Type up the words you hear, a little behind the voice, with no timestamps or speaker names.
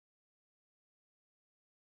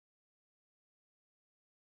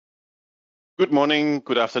Good morning,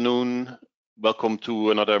 good afternoon. Welcome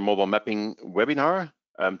to another mobile mapping webinar.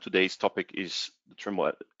 Today's topic is the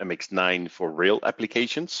Trimble MX9 for rail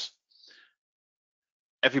applications.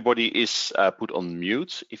 Everybody is put on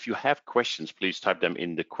mute. If you have questions, please type them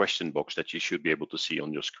in the question box that you should be able to see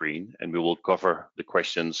on your screen, and we will cover the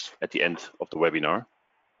questions at the end of the webinar.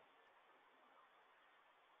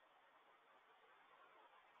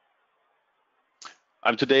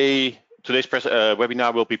 Today's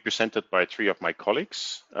webinar will be presented by three of my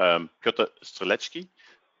colleagues. Piotr Strelecki,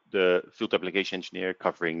 the field application engineer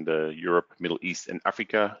covering the Europe, Middle East, and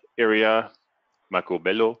Africa area. Marco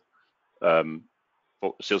Bello,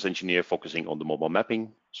 sales engineer focusing on the mobile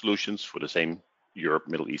mapping solutions for the same Europe,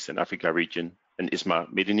 Middle East, and Africa region. And Isma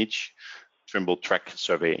Medinic, Trimble track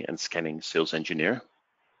survey and scanning sales engineer.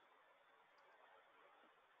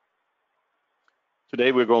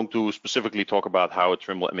 Today, we're going to specifically talk about how a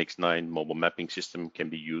Trimble MX9 mobile mapping system can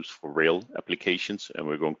be used for rail applications. And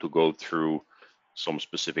we're going to go through some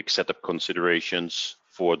specific setup considerations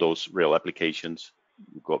for those rail applications.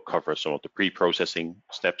 We'll cover some of the pre-processing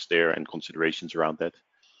steps there and considerations around that.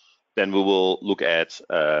 Then we will look at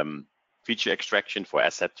feature extraction for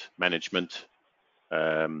asset management,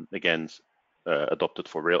 again, adopted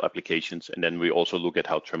for rail applications. And then we also look at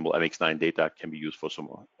how Trimble MX9 data can be used for some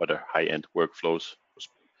other high-end workflows,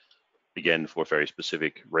 again, for very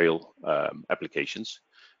specific rail applications.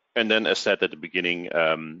 And then, as said at the beginning,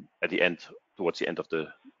 at the end, towards the end of the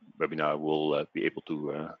webinar, we'll be able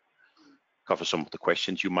to cover some of the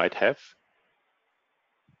questions you might have.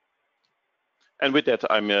 And with that,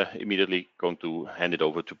 I'm immediately going to hand it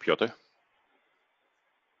over to Piotr.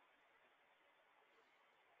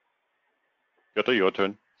 Piotr, your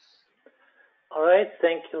turn. All right,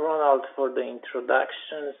 thank you, Ronald, for the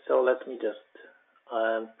introduction. So let me just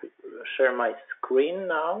share my screen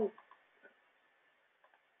now.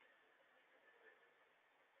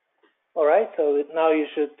 All right, so now you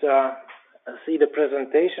should see the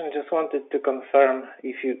presentation. Just wanted to confirm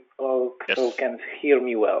if you all can hear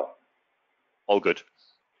me well. All good.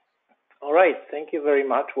 All right, thank you very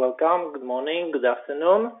much. Welcome. Good morning, good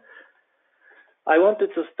afternoon. I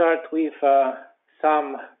wanted to start with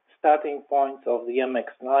some starting points of the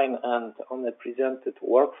MX9 and on the presented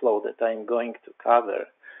workflow that I'm going to cover.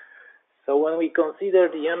 So when we consider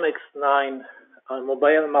the MX9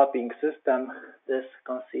 mobile mapping system, this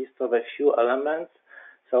consists of a few elements.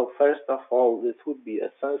 So first of all, this would be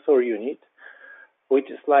a sensor unit, which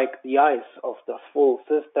is like the eyes of the full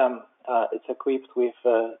system. It's equipped with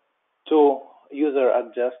two user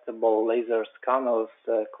adjustable laser scanners,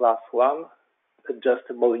 class 1,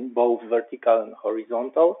 adjustable in both vertical and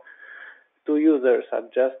horizontal, two users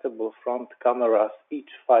adjustable front cameras, each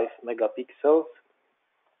 5 megapixels,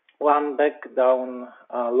 one back down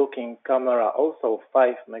looking camera, also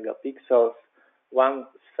 5 megapixels, one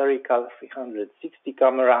spherical 360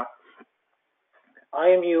 camera,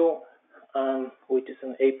 IMU, which is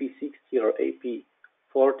an AP60 or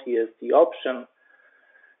AP40 as the option,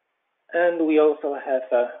 and we also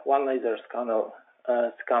have one laser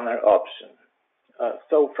scanner option.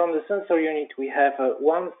 So from the sensor unit, we have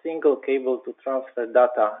one single cable to transfer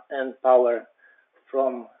data and power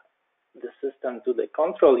from the system to the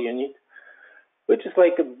control unit, which is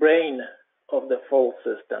like a brain of the full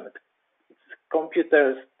system. It's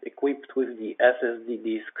computers equipped with the SSD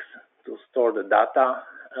disks to store the data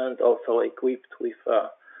and also equipped with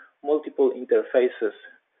multiple interfaces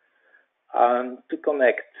to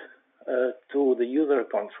connect to the user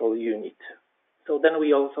control unit. So then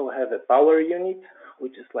we also have a power unit,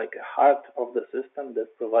 which is like a heart of the system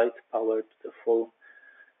that provides power to the full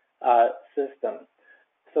system.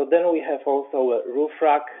 So then we have also a roof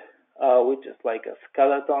rack, which is like a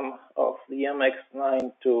skeleton of the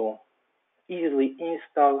MX9 to easily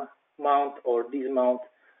install, mount, or dismount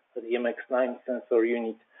the MX9 sensor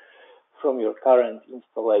unit from your current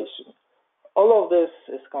installation. All of this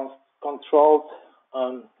is controlled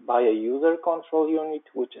by a user control unit,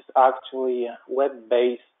 which is actually a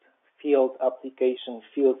web-based field application,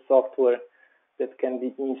 field software that can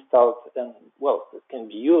be installed and, well, that can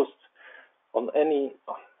be used on any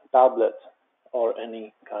tablet or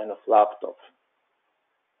any kind of laptop.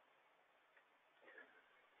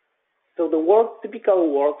 So the typical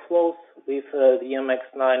workflows with the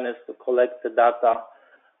MX9 is to collect the data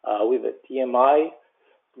with a TMI,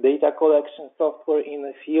 data collection software in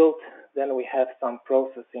the field. Then we have some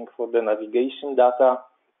processing for the navigation data,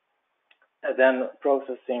 and then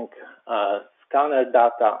processing scanner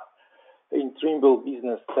data in Trimble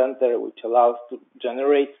Business Center, which allows to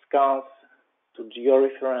generate scans, to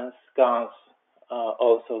georeference scans,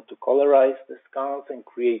 also to colorize the scans and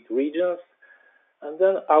create regions, and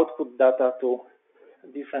then output data to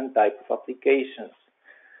different type of applications.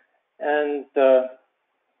 And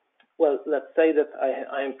well, let's say that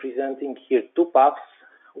I am presenting here two paths.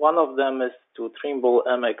 One of them is to Trimble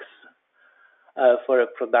MX for a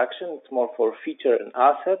production. It's more for feature and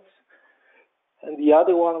assets. And the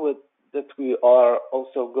other one that we are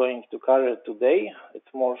also going to cover today,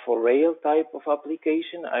 it's more for rail type of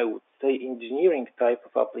application. I would say engineering type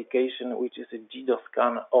of application, which is a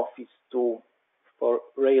GDOScan office tool for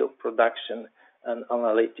rail production and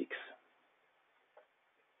analytics.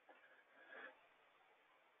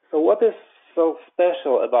 So what is so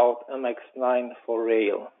special about MX9 for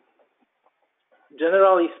rail?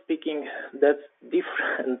 Generally speaking, that's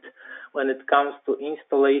different when it comes to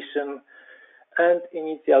installation and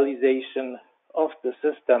initialization of the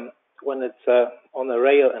system when it's on a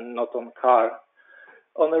rail and not on car.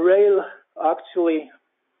 On a rail, actually,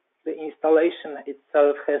 the installation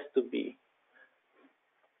itself has to be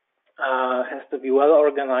well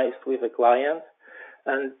organized with a client,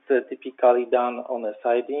 and it's typically done on a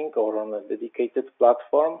siding or on a dedicated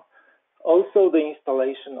platform. Also, the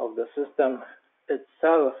installation of the system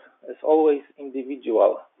itself is always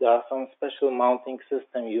individual. There are some special mounting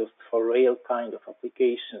system used for rail kind of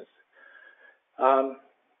applications.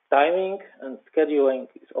 Timing and scheduling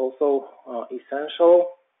is also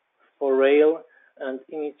essential for rail, and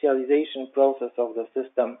initialization process of the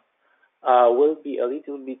system will be a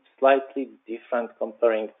little bit slightly different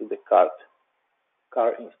comparing to the car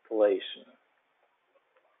installation.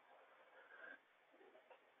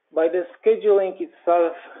 By the scheduling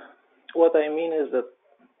itself, what I mean is that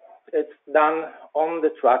it's done on the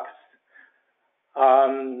tracks.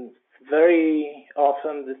 Very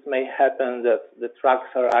often this may happen that the tracks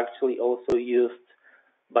are actually also used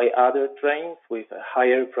by other trains with a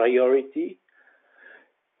higher priority.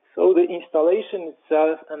 So the installation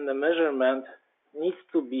itself and the measurement needs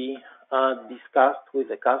to be discussed with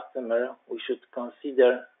the customer. We should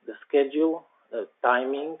consider the schedule, the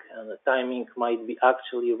timing, and the timing might be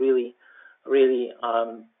actually really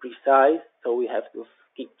precise, so we have to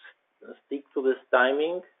stick to this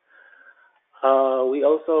timing. We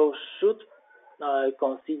also should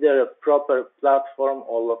consider a proper platform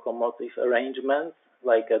or locomotive arrangement,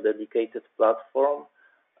 like a dedicated platform,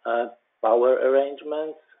 power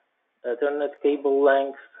arrangements, Ethernet cable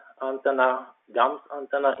length, antenna, GAMS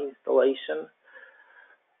antenna installation.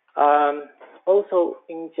 Also,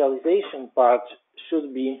 initialization part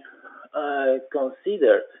should be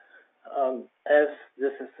considered, as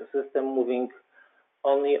this is a system moving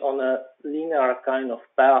only on a linear kind of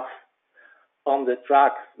path on the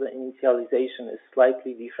tracks. The initialization is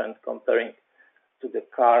slightly different comparing to the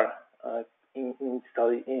car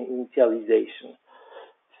initialization.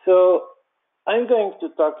 So I'm going to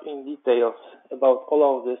talk in details about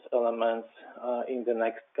all of these elements in the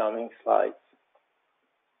next coming slides.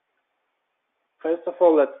 First of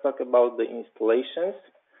all, let's talk about the installations.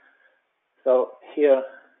 So here,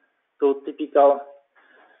 two typical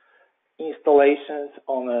installations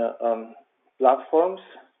on platforms.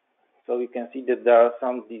 So you can see that there are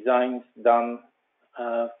some designs done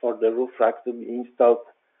for the roof rack to be installed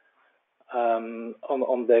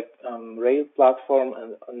on the rail platform,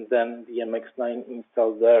 and then the MX9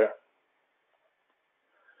 installed there.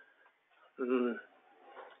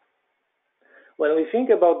 When we think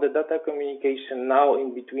about the data communication now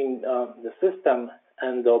in between the system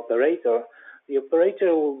and the operator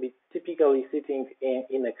will be typically sitting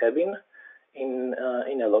in a cabin, in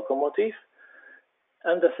a locomotive,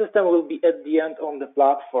 and the system will be at the end on the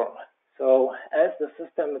platform. So as the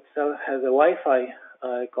system itself has a Wi-Fi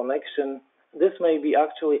connection, this may be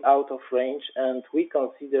actually out of range, and we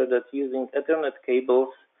consider that using Ethernet cables,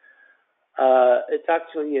 it's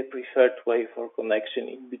actually a preferred way for connection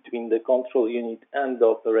in between the control unit and the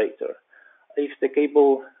operator. If the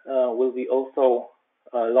cable will be also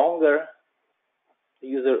longer, the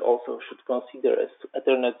user also should consider an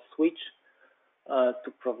Ethernet switch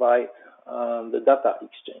to provide the data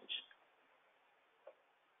exchange.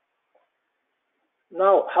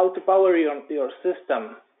 Now, how to power your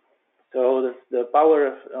system? So the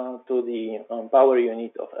power to the power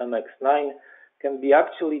unit of MX9 can be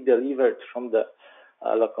actually delivered from the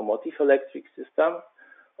locomotive electric system,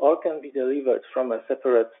 or can be delivered from a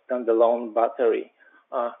separate standalone battery.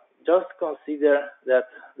 Just consider that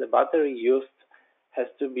the battery used has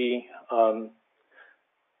to be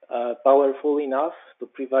powerful enough to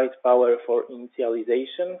provide power for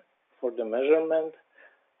initialization, for the measurement,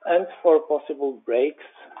 and for possible breaks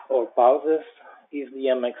or pauses if the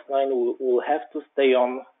MX9 will have to stay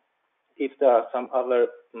on if there are some other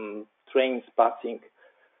trains passing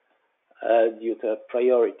due to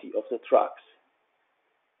priority of the tracks.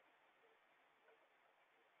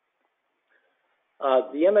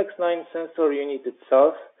 The MX9 sensor unit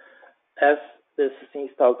itself, as this is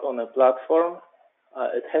installed on a platform,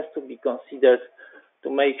 it has to be considered to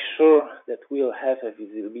make sure that we'll have a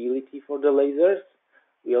visibility for the lasers.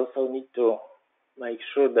 We also need to make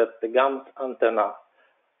sure that the GAMS antenna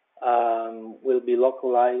will be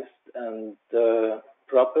localized and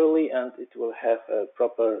properly, and it will have a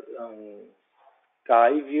proper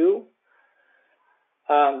sky view.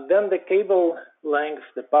 Then the cable length,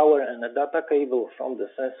 the power and the data cable from the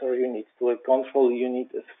sensor unit to a control unit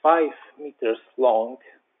is 5 meters long.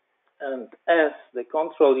 And as the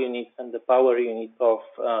control unit and the power unit of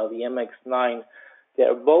the MX9, they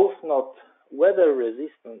are both not weather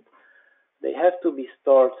resistant, they have to be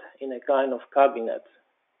stored in a kind of cabinet.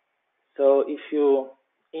 So if you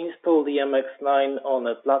install the MX9 on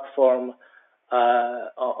a platform,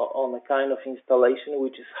 on a kind of installation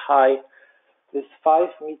which is high, this 5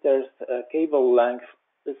 meters cable length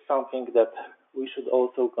is something that we should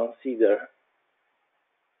also consider.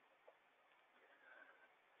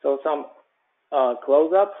 So some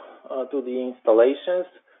close-up to the installations.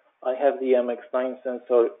 I have the MX9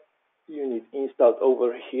 sensor unit installed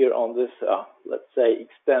over here on this, let's say,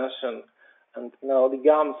 extension, and now the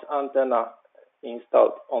GAMS antenna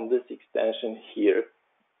installed on this extension here.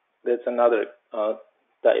 That's another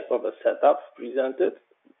type of a setup presented.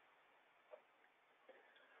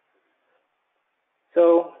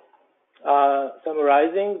 So,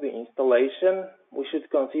 summarizing the installation, we should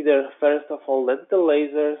consider first of all that the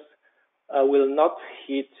lasers will not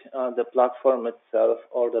hit the platform itself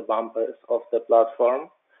or the bumpers of the platform.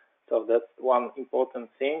 So that's one important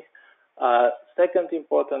thing. Second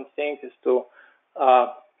important thing is to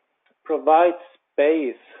provide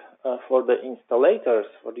space for the installators,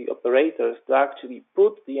 for the operators, to actually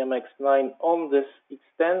put the MX9 on this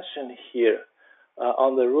extension here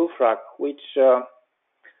on the roof rack, which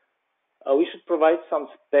we should provide some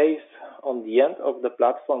space on the end of the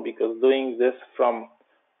platform, because doing this from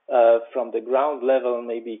the ground level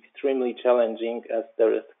may be extremely challenging, as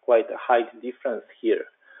there is quite a height difference here.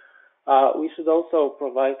 We should also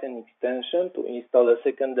provide an extension to install a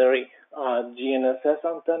secondary GNSS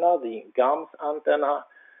antenna, the GAMS antenna,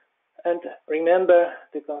 and remember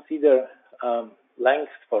to consider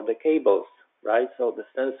length for the cables, right? So the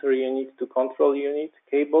sensor unit to control unit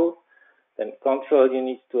cable, then control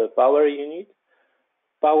unit to a power unit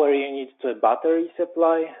to a battery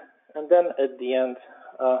supply, and then at the end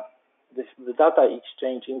the data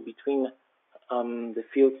exchanging between the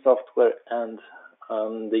field software and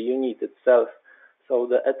the unit itself, so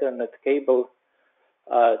the Ethernet cable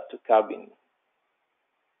to cabin.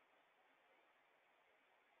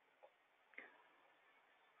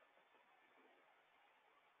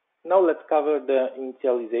 Now let's cover the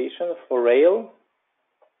initialization for rail.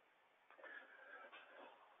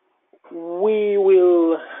 We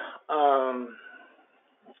will,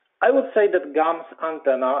 I would say that GAMS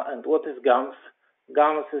antenna, and what is GAMS?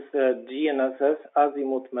 GAMS is a GNSS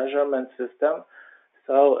azimuth measurement system.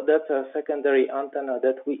 So that's a secondary antenna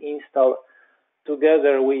that we install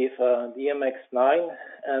together with the MX9,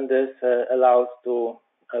 and this allows to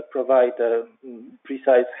provide a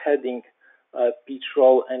precise heading, pitch,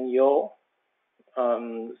 roll, and yaw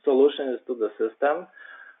solutions to the system.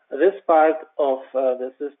 This part of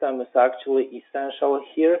the system is actually essential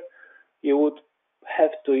here. You would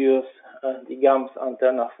have to use the GAMS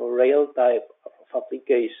antenna for rail type of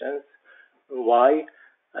applications. Why?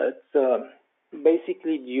 It's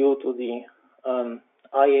basically due to the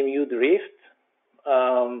IMU drift.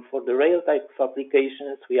 For the rail type of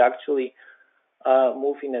applications, we actually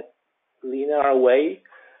move in a linear way,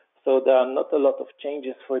 so there are not a lot of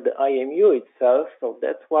changes for the IMU itself. So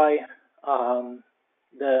that's why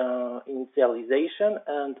the initialization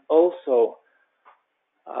and also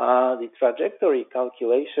the trajectory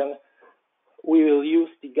calculation, we will use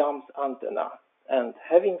the GAMS antenna. And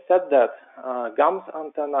having said that, GAMS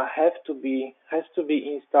antenna has to be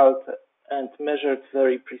installed and measured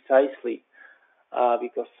very precisely,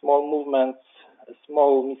 because small movements,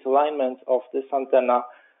 small misalignments of this antenna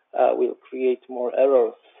will create more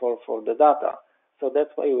errors for the data. So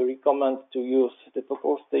that's why we recommend to use the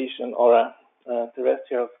total station or a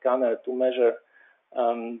terrestrial scanner to measure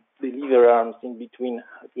the lever arms in between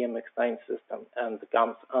the MX9 system and the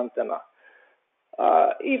GAMS antenna.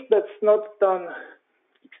 If that's not done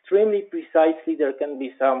extremely precisely, there can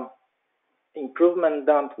be some improvement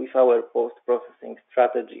done with our post-processing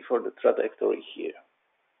strategy for the trajectory here.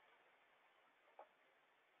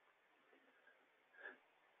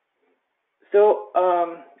 So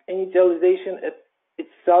initialization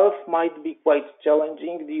itself might be quite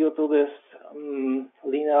challenging due to this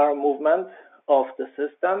linear movement of the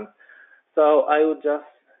system. So So I would just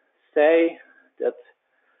say that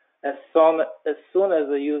as soon as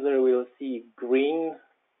the user will see green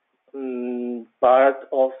part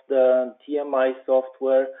of the TMI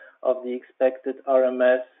software of the expected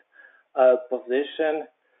RMS position,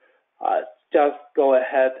 just go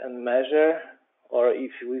ahead and measure, or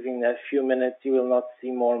if within a few minutes you will not see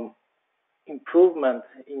more improvement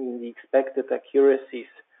in the expected accuracies,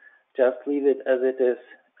 just leave it as it is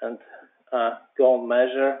and go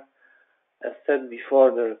measure. As said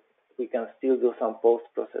before, we can still do some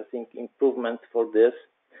post-processing improvements for this.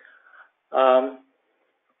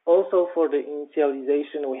 Also, for the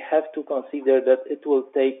initialization, we have to consider that it will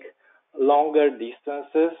take longer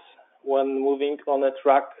distances when moving on a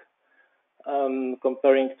truck,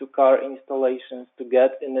 comparing to car installations to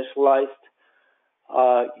get initialized.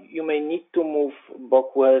 You may need to move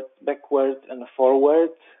backward and forward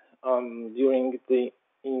during the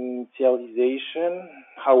initialization.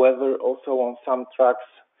 However, also on some trucks,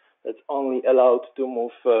 it's only allowed to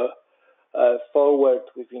move forward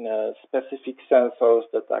within a specific sensors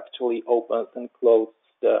that actually opens and closes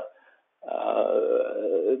the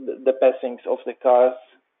passings of the cars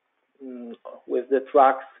with the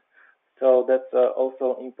trucks. So that's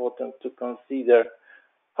also important to consider.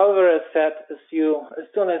 However, as said, as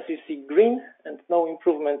soon as you see green and no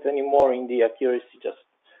improvement anymore in the accuracy, just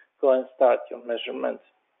go and start your measurement.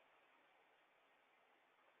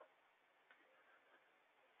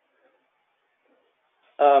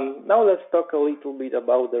 Now let's talk a little bit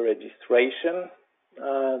about the registration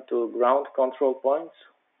to ground control points.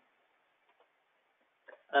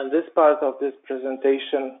 And this part of this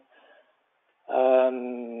presentation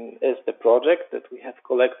is the project that we have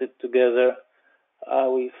collected together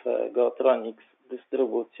with Gotronics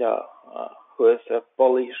Dystrybucja, who is a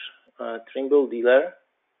Polish Trimble dealer.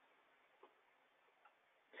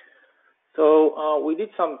 So we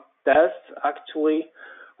did some tests actually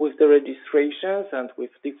with the registrations and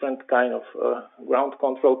with different kind of ground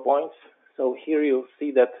control points. So here you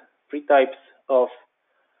see that 3 types of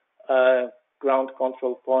ground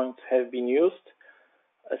control points have been used.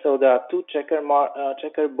 So there are 2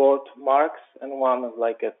 checkerboard marks and one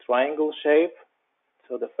like a triangle shape.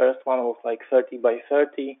 So the first one was like 30 by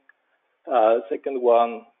 30, second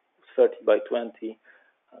one 30 by 20,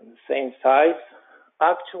 and the same size.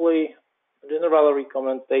 Actually, general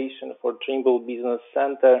recommendation for Trimble Business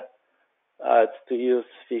Center is to use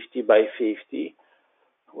 50 by 50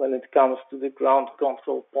 when it comes to the ground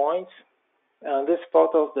control points. And these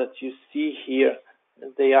photos that you see here,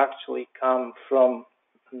 they actually come from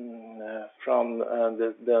the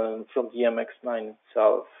MX9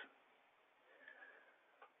 itself.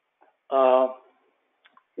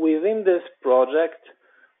 Within this project,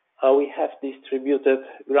 we have distributed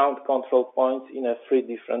ground control points in 3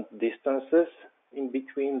 different distances in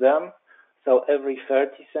between them. So every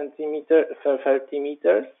 30 meters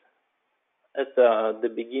at the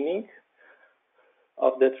beginning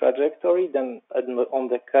of the trajectory, then on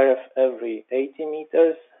the curve every 80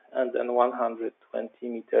 meters, and then 120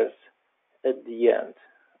 meters at the end.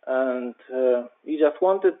 And we just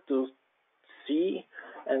wanted to see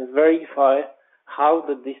and verify how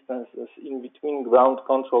the distances in between ground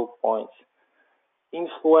control points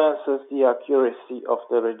influences the accuracy of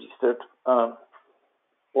the registered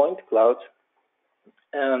point cloud.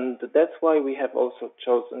 And that's why we have also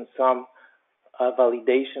chosen some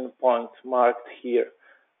validation points marked here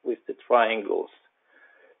with the triangles.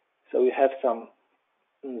 So we have some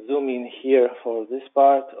zoom in here for this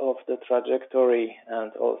part of the trajectory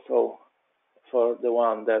and also for the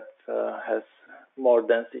one that has more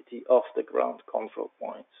density of the ground control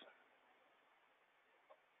points.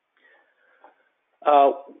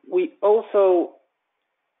 We also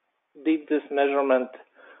did this measurement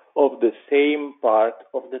of the same part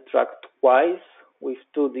of the track twice with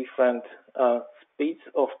 2 different speeds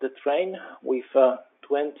of the train, with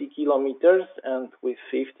 20 kilometers and with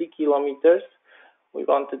 50 kilometers. We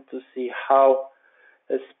wanted to see how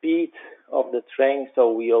the speed of the train,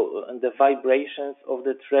 and the vibrations of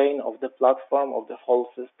the train, of the platform, of the whole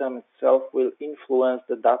system itself will influence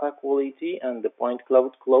the data quality and the point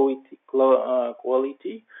cloud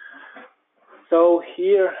quality. So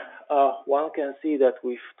here one can see that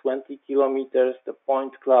with 20 kilometers, the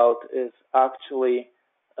point cloud is actually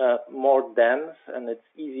more dense, and it's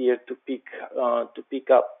easier to pick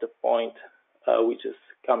up the point which is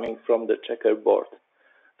coming from the checkerboard.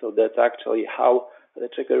 So that's actually how the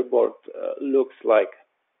checkerboard looks like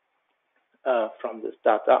from this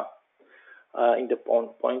data in the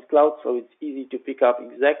point cloud. So it's easy to pick up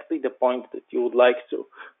exactly the point that you would like to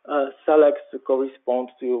select to correspond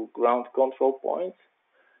to your ground control points.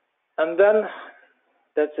 And then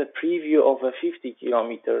that's a preview of a 50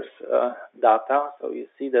 kilometers data. So you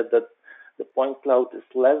see that the point cloud is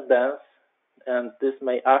less dense, and this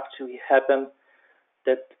may actually happen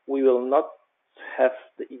that we will not have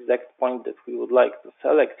the exact point that we would like to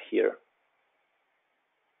select here.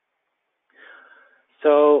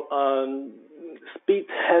 So speed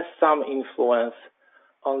has some influence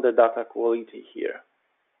on the data quality here.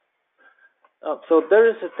 So there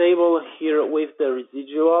is a table here with the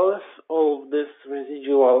residuals. All of these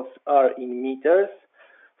residuals are in meters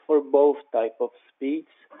for both type of speeds.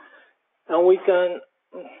 And we can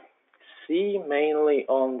see mainly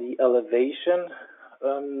on the elevation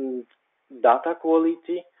data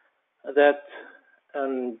quality that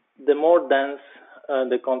the more dense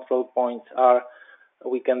the control points are,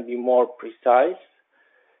 we can be more precise.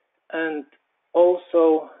 And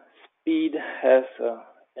also speed has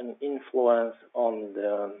an influence on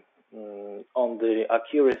the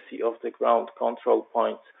accuracy of the ground control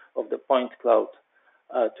points of the point cloud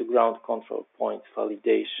to ground control points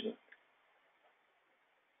validation.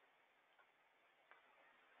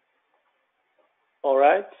 All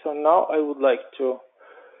right, so now I would like to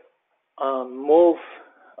move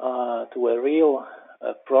to a real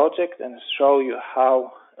project and show you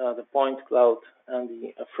how the point cloud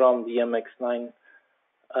and from the MX9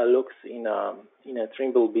 looks in a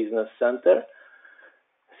Trimble Business Center.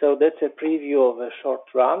 So that's a preview of a short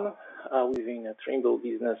run within a Trimble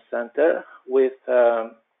Business Center with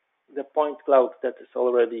the point cloud that is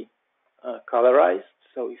already colorized.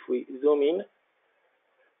 So if we zoom in,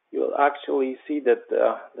 you'll actually see that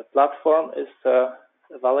the platform is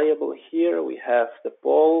available here. We have the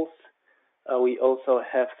poles. We also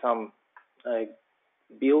have some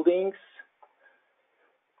buildings,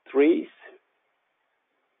 trees.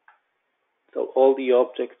 So all the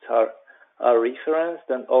objects are referenced,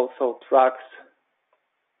 and also tracks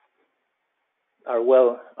are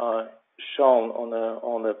well shown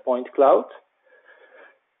on a point cloud.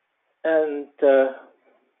 And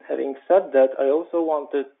having said that, I also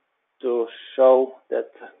wanted to show that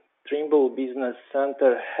Trimble Business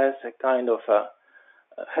Center has a kind of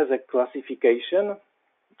has a classification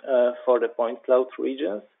for the point cloud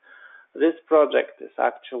regions. This project is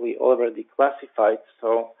actually already classified,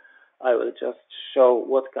 so I will just show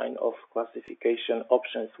what kind of classification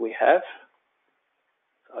options we have.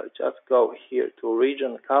 I'll just go here to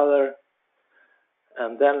region color,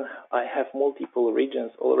 and then I have multiple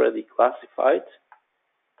regions already classified.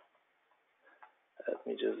 Let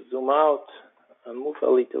me just zoom out and move a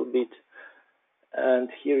little bit. And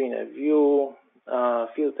here in a view,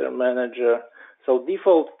 filter manager. So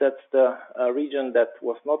default, that's the region that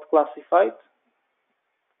was not classified.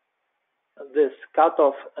 This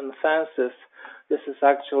cutoff and fences, this is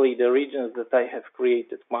actually the regions that I have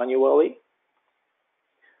created manually.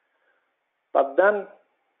 But then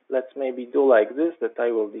let's maybe do like this, that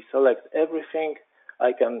I will deselect everything.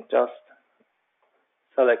 I can just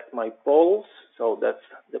select my poles. So that's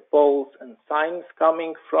the poles and signs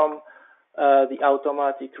coming from the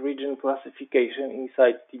automatic region classification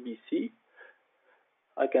inside TBC.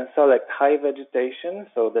 I can select high vegetation,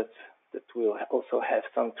 so that will also have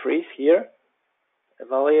some trees here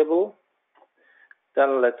available.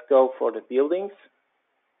 Then let's go for the buildings.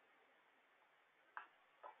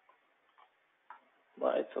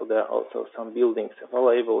 Right, so there are also some buildings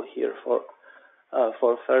available here for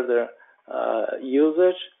further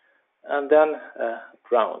usage, and then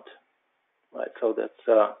ground. Right, so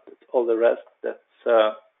that's all the rest that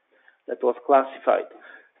was classified.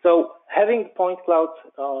 So having point clouds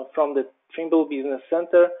from the Trimble Business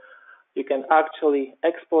Center, you can actually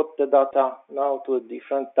export the data now to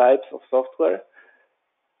different types of software.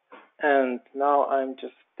 And now I'm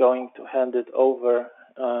just going to hand it over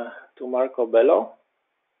to Marco Bello.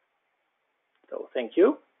 So thank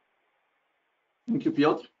you. Thank you,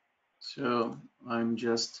 Piotr. So I'm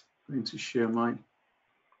just going to share my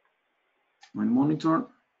monitor.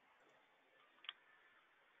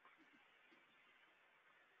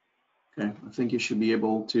 Okay, I think you should be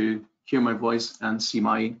able to hear my voice and see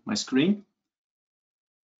my screen.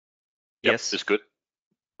 Yes, it's good.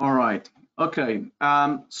 All right. Okay.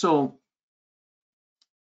 So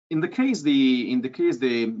in the case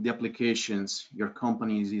the applications your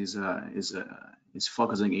company is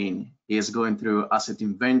focusing in is going through asset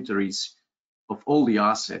inventories of all the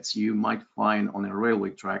assets you might find on a railway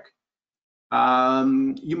track.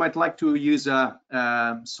 You might like to use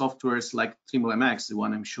softwares like Trimble MX, the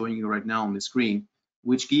one I'm showing you right now on the screen,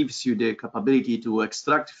 which gives you the capability to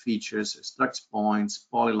extract features, extract points,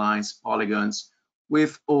 polylines, polygons,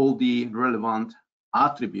 with all the relevant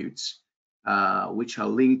attributes which are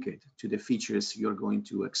linked to the features you're going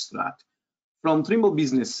to extract. From Trimble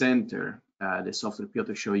Business Center, the software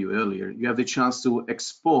Piotr showed you earlier, you have the chance to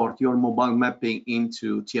export your mobile mapping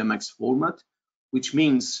into TMX format, which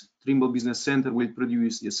means Trimble Business Center will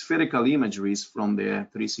produce the spherical imageries from the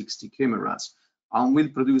 360 cameras and will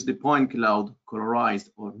produce the point cloud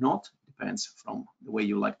colorized or not, depends from the way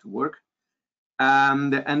you like to work.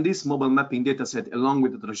 And this mobile mapping dataset, along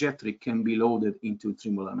with the trajectory, can be loaded into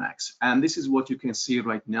Trimble MX. And this is what you can see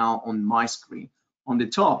right now on my screen. On the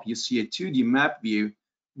top, you see a 2D map view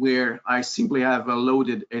where I simply have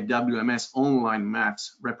loaded a WMS online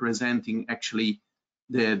maps representing actually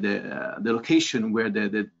the location where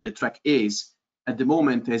the track is. At the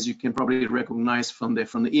moment, as you can probably recognize from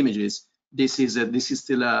the images, this is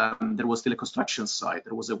still there was still a construction site.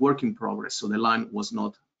 There was a work in progress, so the line was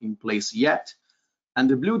not in place yet. And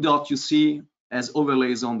the blue dot you see as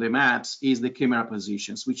overlays on the maps is the camera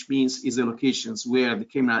positions, which means is the locations where the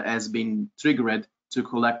camera has been triggered to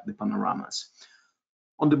collect the panoramas.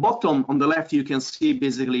 On the bottom, on the left, you can see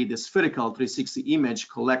basically the spherical 360 image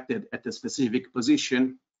collected at a specific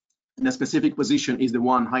position. And the specific position is the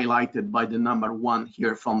one highlighted by the number 1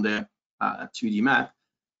 here from the 2D map.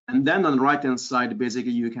 And then on the right-hand side,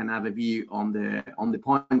 basically you can have a view on the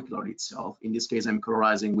point cloud itself. In this case, I'm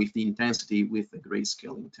colorizing with the intensity with the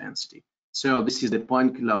grayscale intensity. So this is the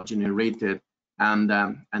point cloud generated and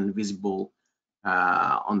visible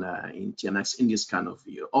in TMX in this kind of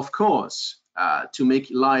view. Of course, to make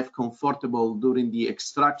life comfortable during the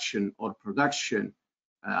extraction or production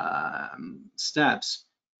steps,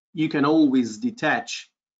 you can always detach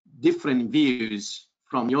different views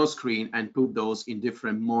from your screen and put those in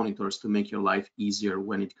different monitors to make your life easier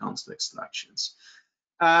when it comes to extractions.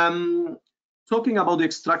 Talking about the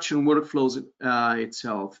extraction workflows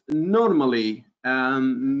itself, normally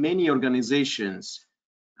many organizations,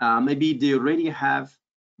 maybe they already have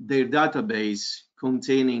their database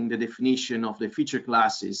containing the definition of the feature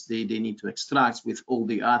classes they need to extract with all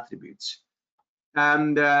the attributes.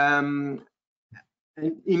 And in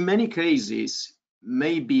many cases,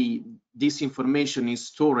 maybe this information is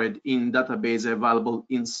stored in database available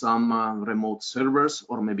in some remote servers,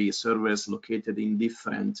 or maybe servers located in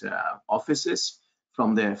different offices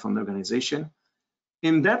from the organization.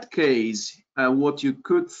 In that case, what you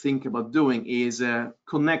could think about doing is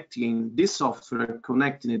connecting this software,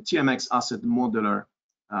 connecting a TMX asset modeler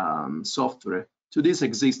software to this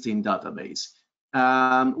existing database.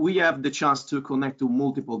 We have the chance to connect to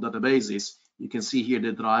multiple databases. You can see here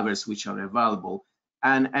the drivers which are available.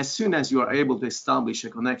 And as soon as you are able to establish a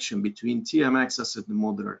connection between TMX asset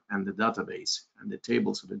modeler and the database and the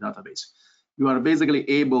tables of the database, you are basically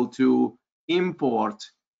able to import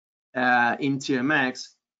in TMX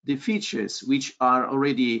the features which are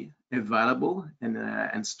already available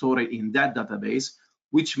and stored in that database,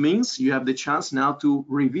 which means you have the chance now to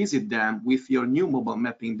revisit them with your new mobile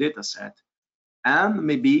mapping dataset and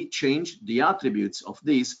maybe change the attributes of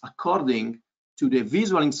this according to the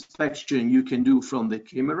visual inspection you can do from the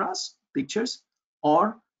cameras pictures,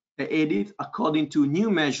 or edit according to new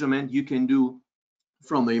measurement you can do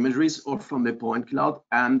from the imageries or from the point cloud,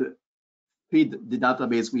 and feed the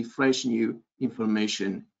database with fresh new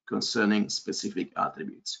information concerning specific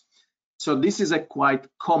attributes. So this is a quite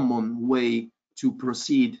common way to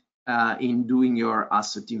proceed in doing your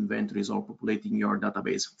asset inventories or populating your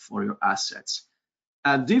database for your assets.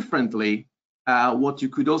 Differently, what you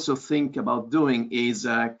could also think about doing is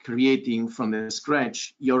creating from the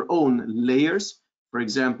scratch your own layers. For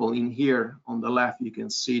example, in here on the left, you can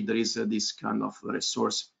see there is this kind of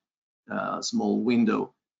resource small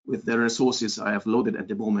window with the resources I have loaded at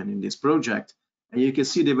the moment in this project. And you can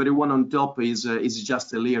see the very one on top is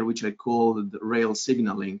just a layer which I call the rail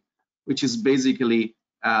signaling, which is basically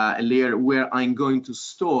a layer where I'm going to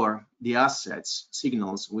store the assets,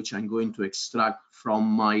 signals, which I'm going to extract from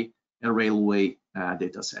my railway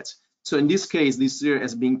data sets. So in this case, this layer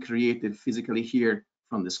has been created physically here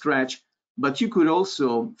from the scratch, but you could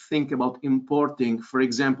also think about importing, for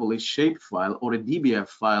example, a shapefile or a DBF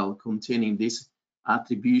file containing these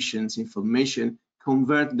attributions information,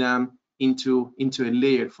 convert them into a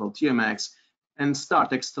layer for TMX and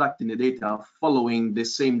start extracting the data following the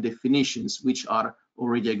same definitions which are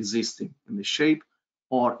already existing in the shape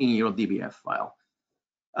or in your DBF file.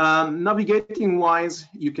 Navigating wise,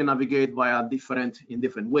 you can navigate via in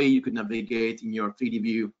different way. You could navigate in your 3D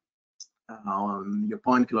view, your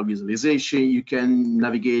point cloud visualization. You can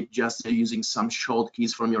navigate just using some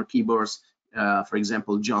shortkeys from your keyboards. For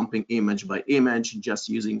example, jumping image by image, just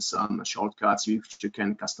using some shortcuts which you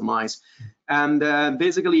can customize. And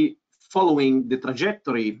basically following the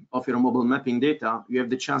trajectory of your mobile mapping data, you have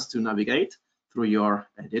the chance to navigate through your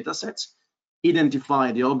data sets.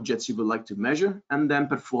 identify the objects you would like to measure, and then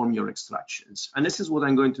perform your extractions. And this is what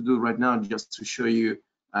I'm going to do right now, just to show you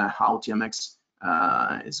how TMX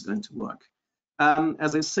is going to work.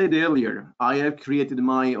 As I said earlier, I have created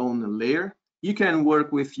my own layer. You can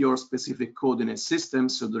work with your specific coordinate system.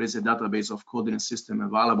 So there is a database of coordinate system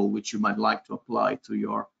available, which you might like to apply to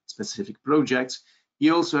your specific projects.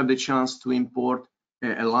 You also have the chance to import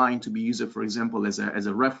a line to be used, for example, as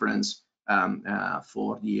a reference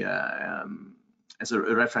for the as a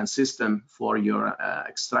reference system for your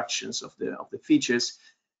extractions of the features.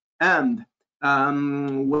 And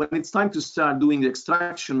when it's time to start doing the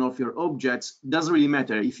extraction of your objects, it doesn't really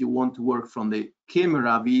matter if you want to work from the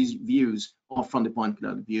camera views or from the point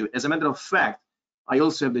cloud view. As a matter of fact, I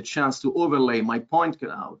also have the chance to overlay my point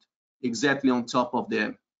cloud exactly on top of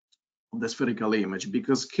the spherical image,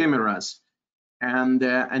 because cameras and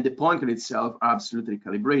the point cloud itself are absolutely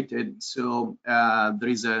calibrated. So there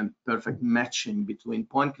is a perfect matching between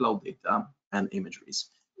point cloud data and imageries.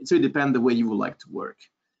 So it depends the way you would like to work.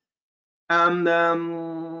 And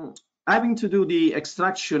having to do the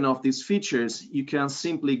extraction of these features, you can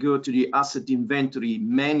simply go to the asset inventory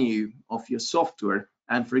menu of your software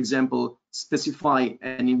and, for example, specify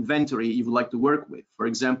an inventory you would like to work with. For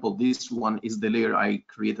example, this one is the layer I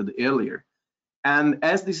created earlier. And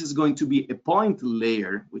as this is going to be a point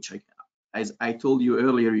layer, which as I told you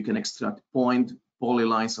earlier, you can extract point,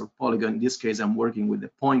 polylines, or polygon. In this case, I'm working with the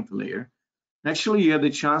point layer. Actually, you have the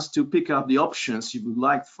chance to pick up the options you would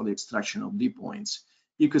like for the extraction of the points.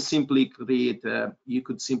 You could simply create,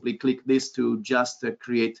 click this to just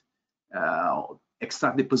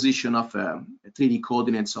extract the position of 3D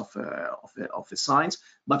coordinates of the signs.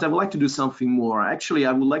 But I would like to do something more. Actually,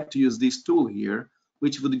 I would like to use this tool here,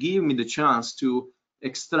 which would give me the chance to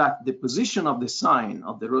extract the position of the sign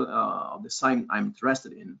of the sign I'm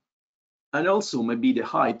interested in, and also maybe the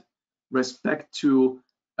height respect to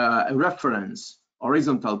a reference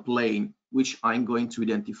horizontal plane, which I'm going to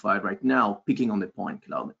identify right now, picking on the point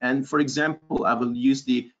cloud. And for example, I will use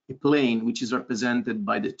the plane, which is represented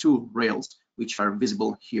by the two rails, which are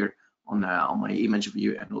visible here on my image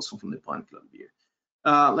view and also from the point cloud view.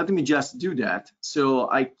 Let me just do that. So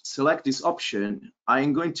I select this option.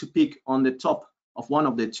 I'm going to pick on the top of one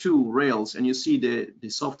of the two rails, and you see the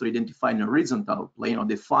software identifying a horizontal plane or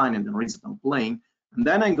defining the horizontal plane. And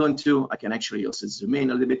then I can actually also zoom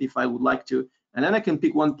in a little bit if I would like to, and then I can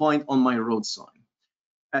pick one point on my road sign.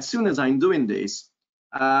 As soon as I'm doing this,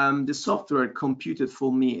 the software computed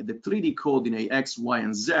for me the 3D coordinate X, Y,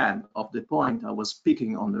 and Z of the point I was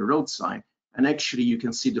picking on the road sign. And actually you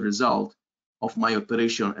can see the result of my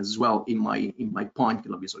operation as well in my point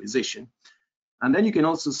cloud visualization. And then you can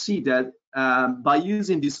also see that by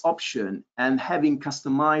using this option and having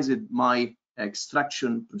customized my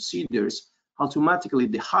extraction procedures, automatically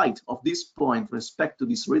the height of this point with respect to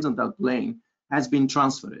this horizontal plane has been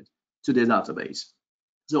transferred to the database.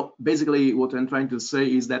 So basically what I'm trying to say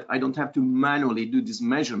is that I don't have to manually do this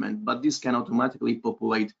measurement, but this can automatically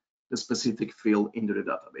populate the specific field into the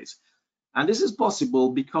database. And this is possible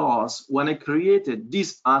because when I created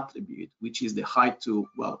this attribute, which is the height to,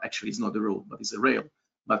 well, actually it's not a road, but it's a rail.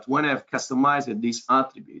 But when I've customized these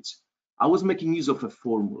attributes, I was making use of a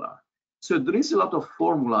formula. So there is a lot of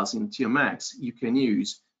formulas in TMX you can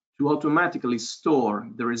use to automatically store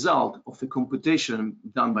the result of the computation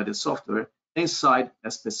done by the software inside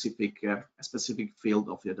a specific field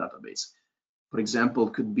of your database. For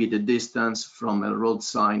example, could be the distance from a road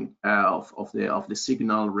sign of the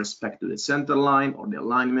signal respect to the center line or the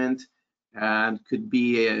alignment, and could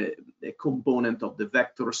be a component of the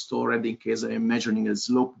vector stored in case I'm measuring a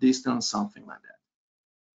slope distance, something like that.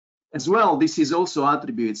 As well, this is also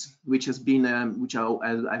attributes which I've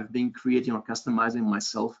been creating or customizing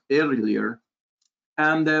myself earlier.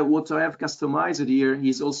 And what I have customized here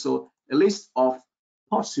is also a list of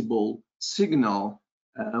possible signal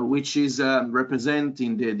which is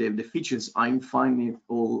representing the features I'm finding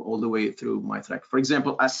all the way through my track. For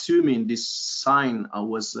example, assuming this sign I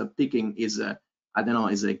was picking is a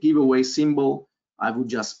giveaway symbol, I would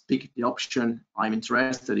just pick the option I'm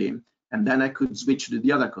interested in, and then I could switch to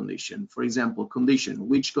the other condition. For example, condition. In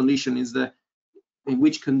which condition is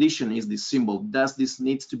this symbol? Does this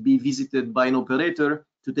need to be visited by an operator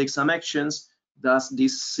to take some actions? Does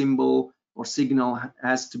this symbol or signal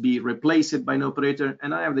has to be replaced by an operator?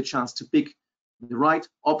 And I have the chance to pick the right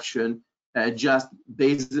option just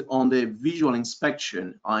based on the visual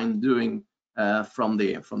inspection I'm doing from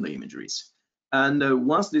the imageries. And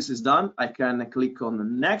once this is done, I can click on the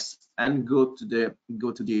next and go to the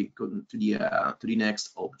next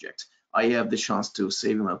object. I have the chance to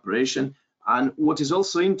save my operation. And what is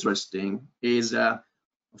also interesting is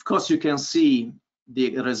Of course, you can see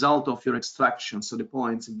the result of your extraction, so the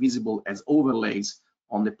points visible as overlays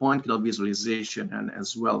on the point cloud visualization and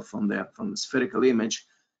as well from the spherical image.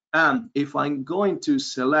 And if I'm going to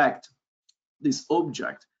select this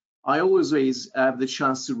object, I always have the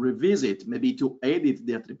chance to revisit, maybe to edit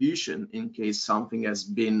the attribution in case something has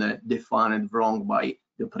been defined wrong by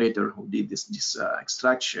the operator who did this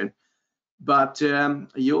extraction. But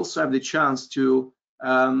you also have the chance to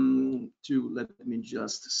let me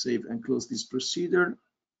just save and close this procedure.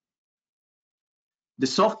 The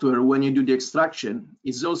software, when you do the extraction,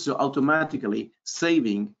 is also automatically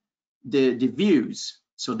saving the views,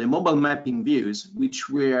 so the mobile mapping views, which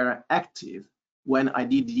were active when I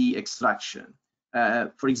did the extraction.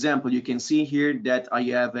 For example, you can see here that I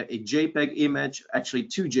have a JPEG image, actually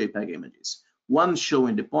two JPEG images. One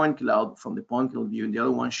showing the point cloud from the point cloud view, and the other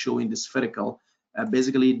one showing the spherical.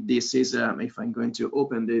 Basically, this is, if I'm going to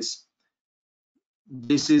open this,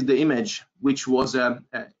 this is the image, which was,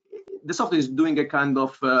 the software is doing a kind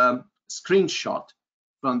of screenshot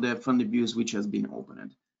from the views which has been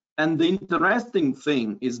opened. And the interesting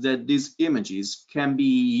thing is that these images can be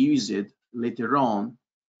used later on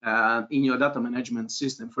in your data management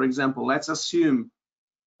system. For example, let's assume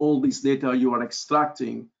all this data you are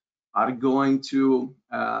extracting are going to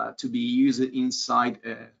be used inside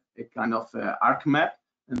a kind of ArcMap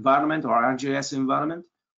environment or ArcGIS environment.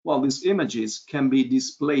 Well, these images can be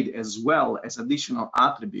displayed as well as additional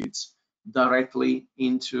attributes directly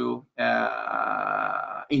into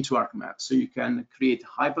ArcMap. So you can create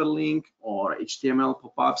hyperlink or HTML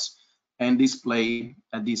pop-ups and display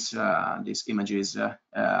these images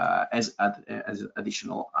as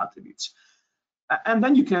additional attributes. And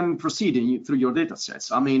then you can proceed through your data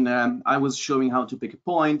sets. I mean, I was showing how to pick a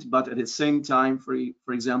point, but at the same time, for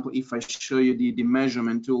example, if I show you the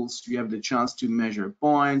measurement tools, you have the chance to measure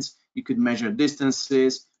points. You could measure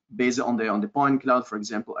distances based on the point cloud, for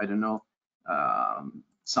example, I don't know,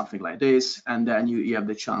 something like this. And then you have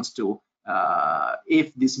the chance to,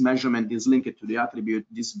 if this measurement is linked to the attribute,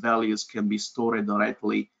 these values can be stored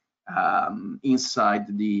directly inside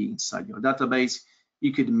your database.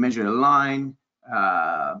 You could measure a line,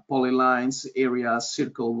 polylines, areas,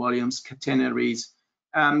 circle volumes, catenaries,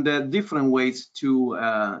 and different ways to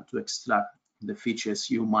extract the features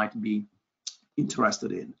you might be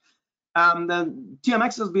interested in.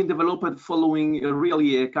 TMX has been developed following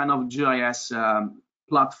really a kind of GIS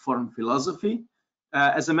platform philosophy.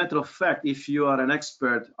 As a matter of fact, if you are an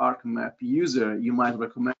expert ArcMap user, you might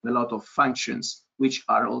recommend a lot of functions which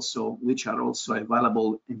are also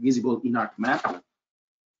available and visible in ArcMap.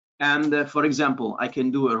 And for example, I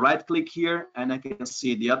can do a right click here and I can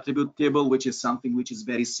see the attribute table, which is something which is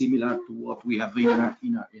very similar to what we have in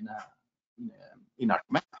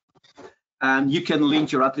ArcMap. And you can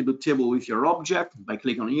link your attribute table with your object by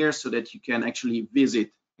clicking on here so that you can actually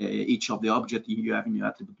visit each of the objects you have in your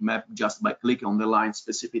attribute map just by clicking on the line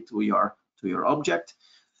specific to your object.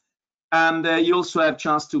 And you also have a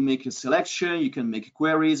chance to make a selection. You can make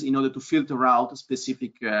queries in order to filter out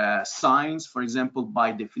specific signs, for example,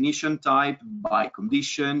 by definition type, by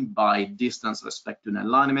condition, by distance respect to an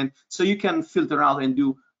alignment. So you can filter out and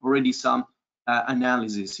do already some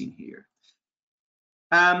analysis in here.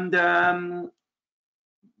 And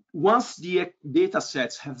once the data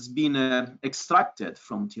sets have been extracted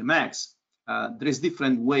from TMX, there is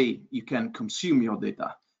different way you can consume your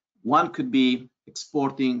data. One could be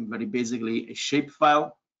exporting very basically a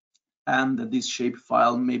shapefile, and this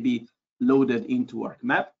shapefile may be loaded into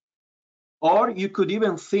ArcMap. Or you could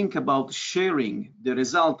even think about sharing the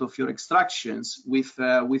result of your extractions with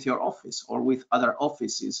your office or with other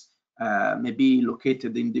offices, maybe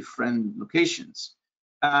located in different locations.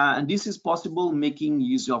 And this is possible making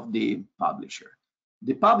use of the publisher.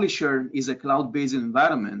 The publisher is a cloud-based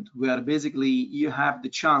environment where basically you have the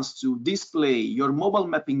chance to display your mobile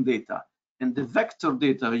mapping data and the vector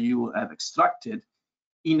data you have extracted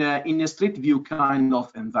in a street view kind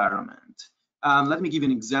of environment. Let me give you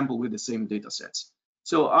an example with the same data sets.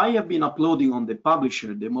 So I have been uploading on the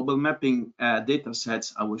publisher the mobile mapping data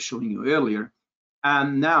sets I was showing you earlier.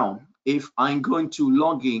 And now, if I'm going to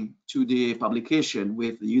log in to the publication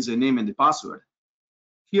with the username and the password,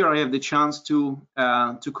 here I have the chance to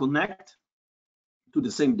connect to the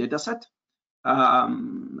same data set.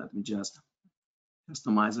 Let me just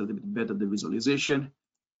customize a little bit better the visualization.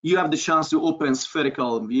 You have the chance to open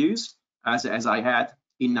spherical views as I had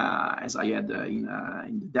in the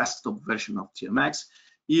desktop version of TMX.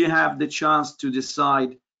 You have the chance to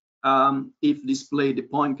decide if display the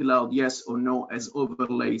point cloud yes or no as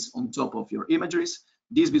overlays on top of your images.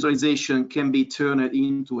 This visualization can be turned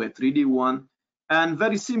into a 3D one. And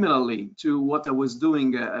very similarly to what I was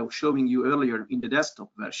doing, showing you earlier in the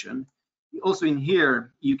desktop version, also in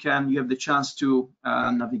here you have the chance to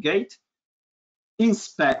navigate,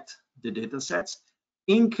 inspect the data sets.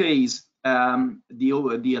 In case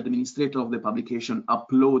the administrator of the publication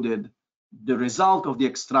uploaded the result of the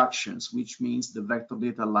extractions, which means the vector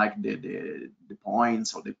data like the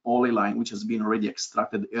points or the polyline, which has been already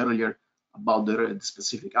extracted earlier about the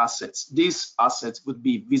specific assets. These assets would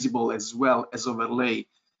be visible as well as overlay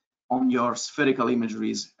on your spherical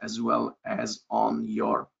imageries as well as on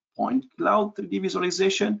your point cloud 3D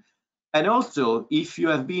visualization. And also, if you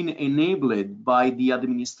have been enabled by the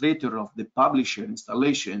administrator of the publisher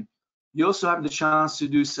installation, you also have the chance to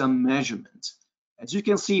do some measurements. As you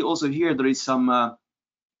can see also here, there is some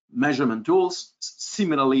measurement tools.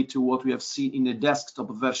 Similarly to what we have seen in the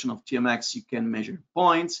desktop version of TMX, you can measure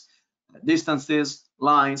points, distances,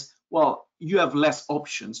 lines. Well, you have less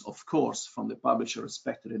options, of course, from the publisher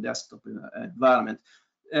respect to the desktop environment.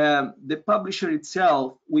 The publisher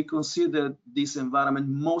itself, we consider this environment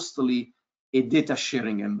mostly a data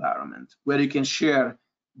sharing environment where you can share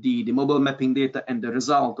the mobile mapping data and the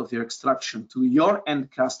result of your extraction to your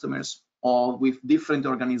end customers or with different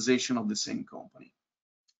organizations of the same company.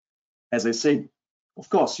 As I said, of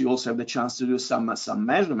course, you also have the chance to do some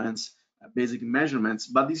measurements, basic measurements,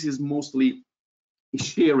 but this is mostly a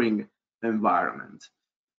sharing environment.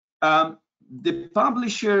 The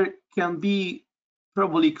publisher can be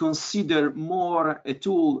probably considered more a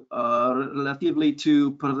tool relatively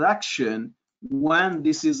to production when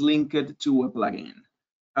this is linked to a plugin.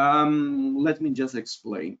 Let me just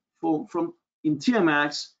explain. In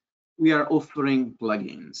TMX, we are offering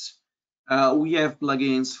plugins. We have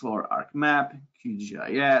plugins for ArcMap,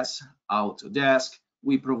 QGIS, Autodesk.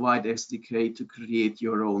 We provide SDK to create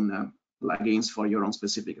your own plugins for your own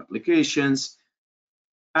specific applications.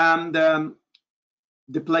 And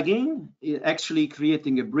the plugin is actually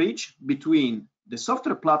creating a bridge between the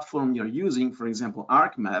software platform you're using, for example,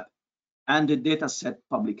 ArcMap, and the dataset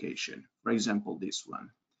publication, for example, this one.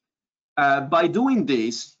 By doing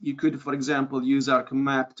this, you could, for example, use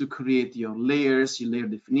ArcMap to create your layers, your layer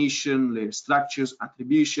definition, layer structures,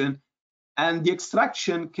 attribution, and the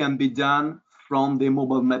extraction can be done from the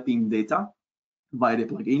mobile mapping data by the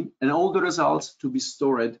plugin, and all the results to be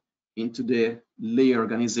stored into the layer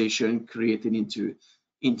organization created into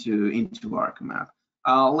ArcMap.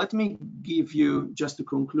 Let me give you, just to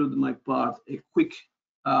conclude my part, a quick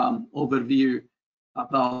overview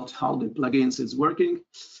about how the plugins is working.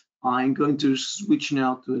 I'm going to switch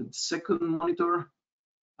now to the second monitor.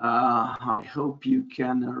 I hope you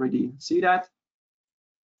can already see that.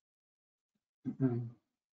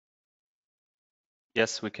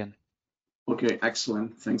 Yes, we can. Okay,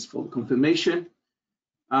 excellent. Thanks for the confirmation.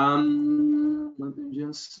 Let me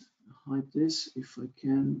just hide this if I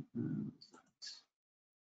can.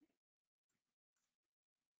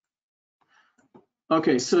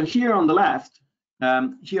 Okay, so here on the left,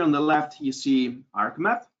 you see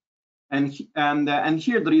ArcMap, and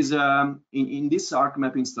here there is in this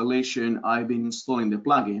ArcMap installation, I've been installing the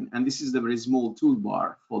plugin, and this is the very small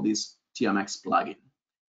toolbar for this TMX plugin.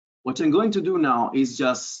 What I'm going to do now is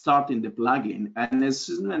just starting the plugin, and as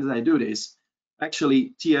soon as I do this,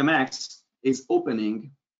 actually TMX is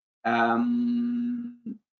opening a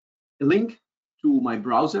link to my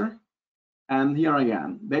browser, and here I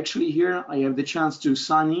am. Actually, here I have the chance to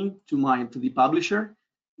sign in to the publisher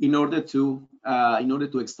in order to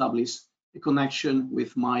establish a connection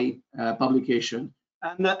with my publication.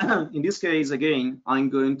 And in this case, again, I'm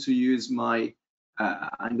going to use my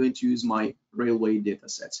railway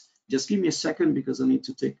datasets. Just give me a second because I need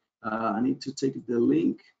to take the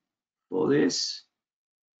link for this.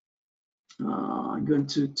 I'm going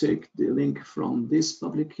to take the link from this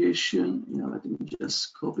publication. Let me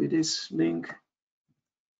just copy this link.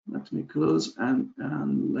 Let me close and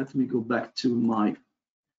let me go back to my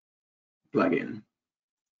plugin.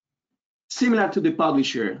 Similar to the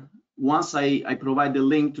publisher, once I provide the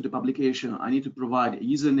link to the publication, I need to provide a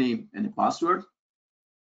username and a password.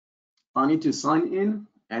 I need to sign in,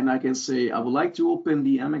 and I can say I would like to open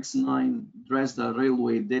the MX9 Dresda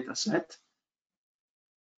Railway dataset.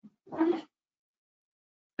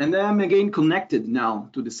 And I'm again connected now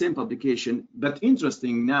to the same publication. But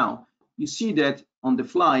interesting now, you see that on the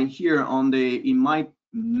fly here in my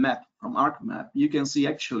map from ArcMap, you can see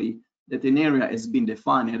actually that an area has been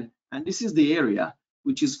defined, and this is the area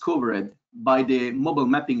which is covered by the mobile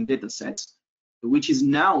mapping datasets, which is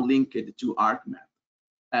now linked to ArcMap.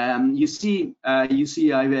 You see I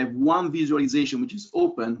have one visualization which is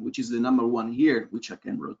open, which is the number one here, which I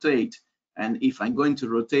can rotate. And if I'm going to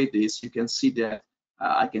rotate this, you can see that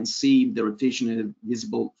I can see the rotation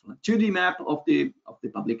visible from a 2D map of the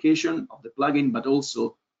publication of the plugin, but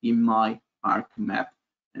also in my ArcMap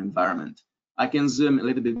environment. I can zoom a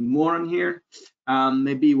little bit more on here.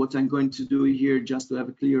 Maybe what I'm going to do here, just to have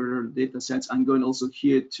a clearer data sets, I'm going also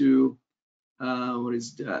here to what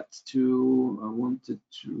is that? I wanted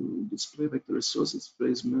to display vector resources,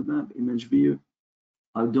 place map, image view.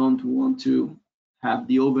 I don't want to have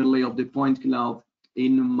the overlay of the point cloud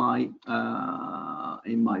in my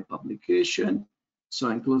publication. So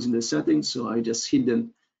I'm closing the settings. So I just hid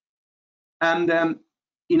them. And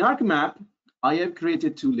in ArcMap, I have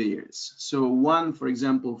created 2 layers. So one, for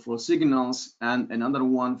example, for signals, and another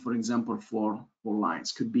one, for example, for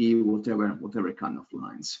lines. Could be whatever kind of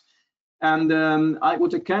lines. And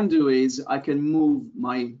what I can do is I can move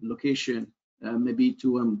my location maybe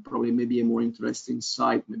to probably maybe a more interesting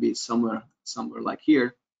site, maybe somewhere like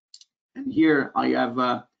here. And here I have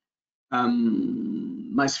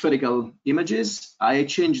my spherical images. I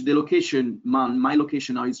changed the location. My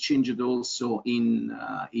location now is changed also in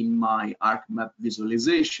my ArcMap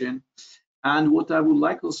visualization. And what I would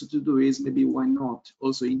like also to do is maybe why not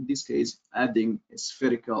also in this case adding a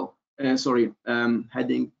spherical,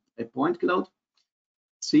 adding a point cloud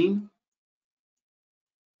scene.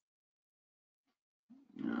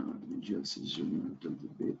 Let me just zoom out a little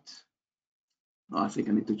bit. I think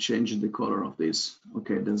I need to change the color of this.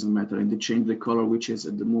 Okay, it doesn't matter. I need to change the color, which is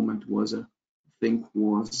at the moment was I think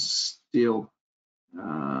was still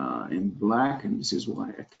in black, and this is why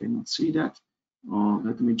I cannot see that.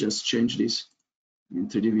 Let me just change this in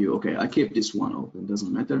 3D view. Okay, I keep this one open,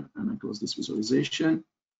 doesn't matter, and I close this visualization.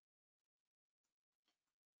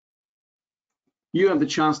 You have the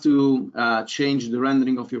chance to change the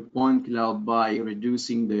rendering of your point cloud by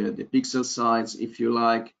reducing the pixel size, if you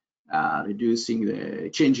like,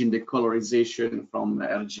 changing the colorization from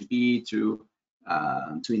RGB to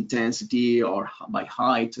intensity or by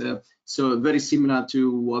height. So very similar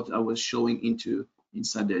to what I was showing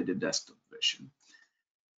inside the desktop version.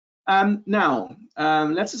 Now,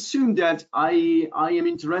 let's assume that I am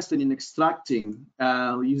interested in extracting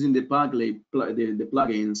using the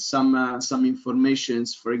plugin some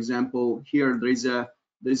informations. For example, here there is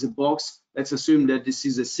a box. Let's assume that this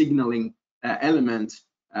is a signaling element.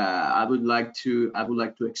 I would like to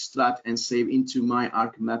extract and save into my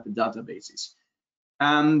ArcMap databases.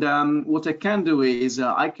 And what I can do is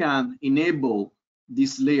I can enable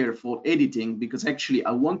this layer for editing, because actually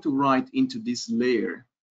I want to write into this layer.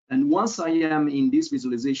 And once I am in this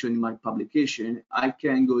visualization in my publication, I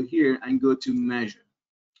can go here and go to measure.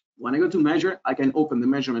 When I go to measure, I can open the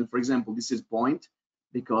measurement. For example, this is point,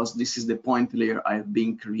 because this is the point layer I've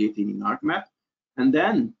been creating in ArcMap. And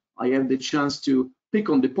then I have the chance to pick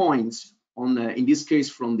on the points on, in this case,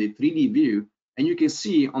 from the 3D view. And you can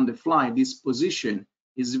see on the fly, this position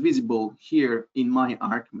is visible here in my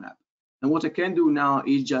ArcMap. And what I can do now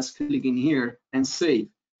is just click in here and save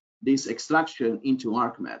this extraction into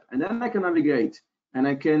ArcMap, and then I can navigate and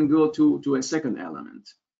I can go to a second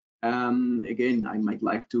element. Again, I might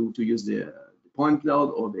like to use the point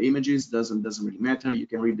cloud or the images. Doesn't really matter. You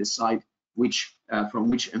can really decide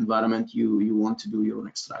from which environment you want to do your own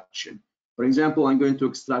extraction. For example, I'm going to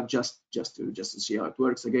extract just to see how it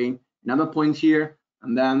works. Again, another point here,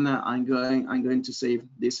 and then I'm going to save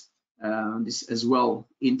this as well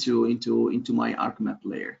into my ArcMap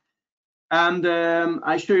layer. And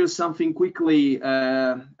I show you something quickly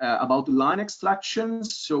about line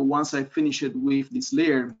extractions. So once I finish it with this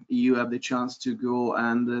layer, you have the chance to go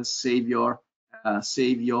and save your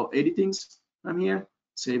editings from here,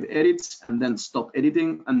 save edits, and then stop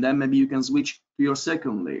editing, and then maybe you can switch to your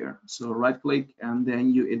second layer. So right click, and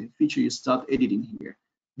then you edit feature, you start editing here.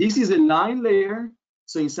 This is a line layer.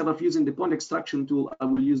 So instead of using the point extraction tool, I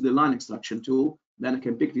will use the line extraction tool. Then I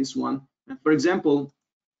can pick this one. And for example,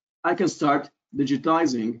 I can start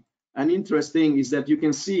digitizing. And interesting is that you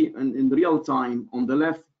can see in real time on the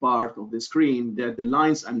left part of the screen that the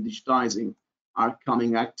lines I'm digitizing are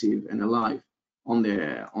coming active and alive on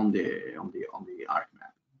the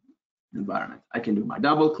ArcMap environment. I can do my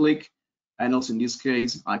double click, and also in this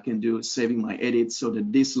case I can do saving my edit so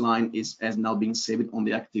that this line has now been saved on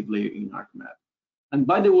the active layer in ArcMap. And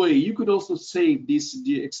by the way, you could also save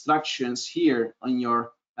the extractions here on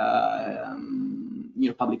your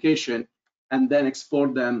publication, and then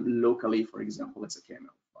export them locally, for example, as a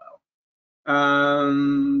KML file.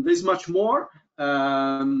 There's much more,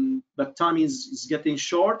 but time is getting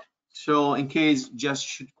short. So in case, just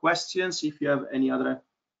shoot questions if you have any other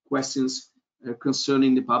questions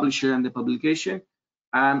concerning the publisher and the publication.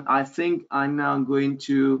 And I think I'm now going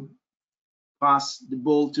to pass the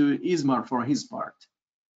ball to Ismar for his part.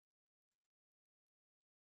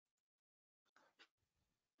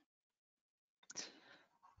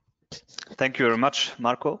 Thank you very much,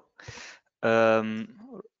 Marco.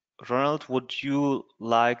 Ronald, would you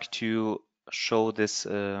like to show this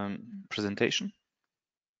presentation?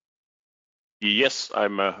 Yes,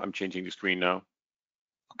 I'm changing the screen now.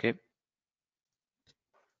 Okay.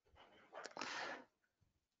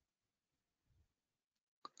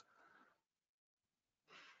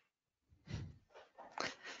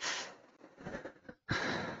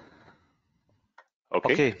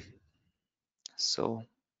 Okay. So,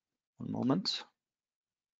 one moment.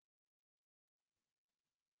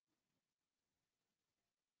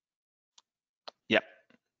 Yeah.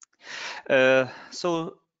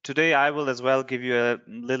 So today I will as well give you a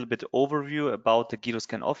little bit overview about the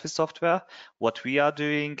GiroScan Office software, what we are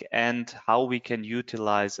doing, and how we can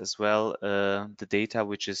utilize as well the data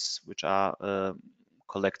which are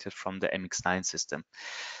collected from the MX9 system.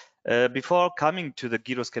 Before coming to the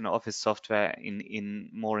GiroScan Office software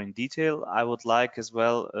in more in detail, I would like as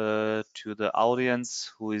well to the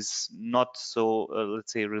audience who is not so,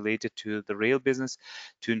 let's say, related to the rail business,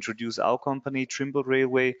 to introduce our company, Trimble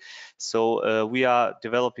Railway. So we are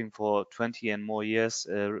developing for 20 and more years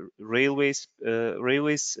railways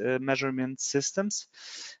measurement systems.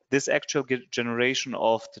 This actual generation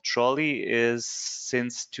of the trolley is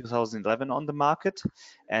since 2011 on the market,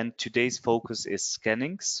 and today's focus is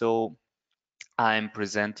scanning. So I'm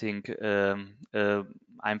presenting and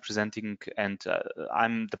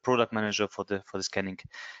I'm the product manager for the scanning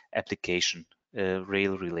application,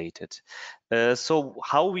 rail related. So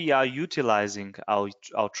how we are utilizing our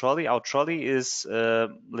trolley? Our trolley is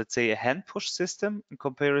let's say a hand push system in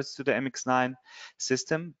comparison to the MX9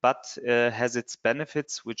 system, but has its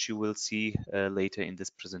benefits, which you will see later in this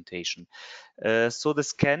presentation. So the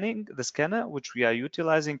scanner which we are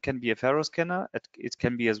utilizing can be a ferro scanner. It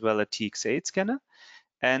can be as well a TX8 scanner,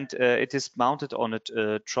 and it is mounted on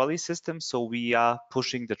a trolley system. So we are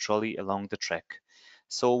pushing the trolley along the track.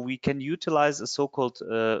 So we can utilize a so-called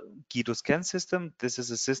GiroScan system. This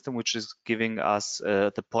is a system which is giving us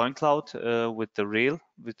the point cloud with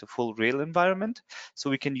the full rail environment. So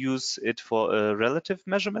we can use it for relative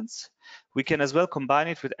measurements. We can as well combine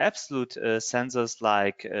it with absolute sensors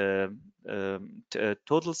like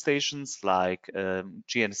total stations, like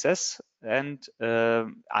GNSS and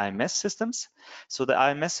IMS systems. So the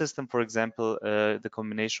IMS system, for example, the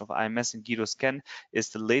combination of IMS and GiroScan is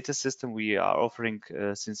the latest system we are offering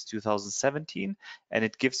since 2017, and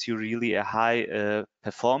it gives you really a high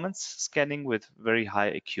performance scanning with very high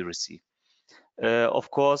accuracy. Of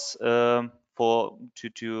course, to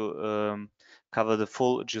cover the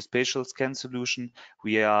full geospatial scan solution,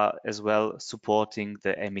 we are as well supporting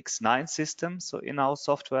the MX9 system, so in our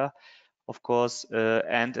software, of course,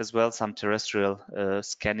 and as well some terrestrial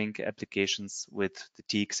scanning applications with the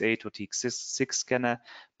TX8 or TX6 scanner,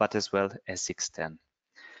 but as well S610.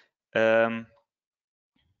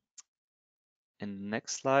 In the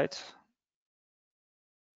next slide,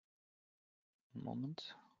 one moment.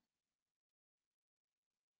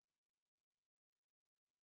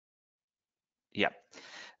 Yeah.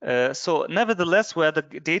 So nevertheless, where the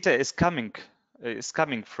data is coming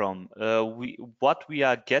from, what we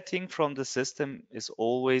are getting from the system is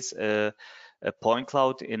always a point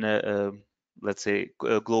cloud in a let's say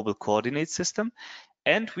a global coordinate system,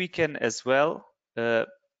 and we can as well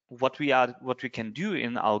what we can do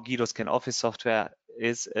in our GiroScan Office software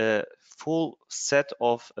is a full set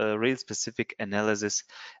of rail specific analysis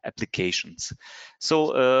applications.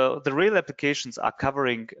 So the rail applications are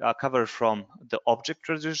covered from the object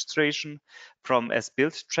registration, from as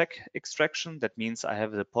built track extraction. That means I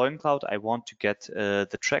have the point cloud, I want to get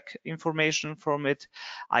the track information from it.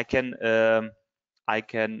 I can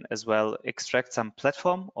as well extract some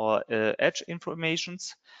platform or edge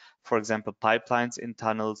informations, for example, pipelines in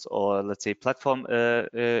tunnels, or let's say platform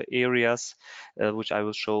areas, which I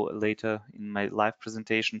will show later in my live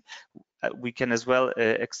presentation. We can as well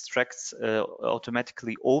extract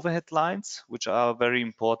automatically overhead lines, which are very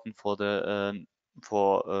important for the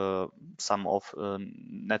some of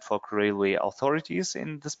network railway authorities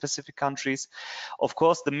in the specific countries. Of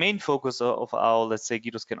course, the main focus of our, let's say,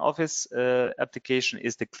 GiroScan Office application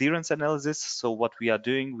is the clearance analysis. So what we are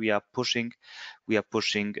doing, we are pushing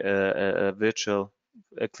a virtual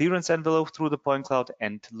clearance envelope through the point cloud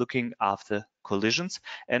and looking after collisions.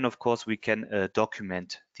 And of course, we can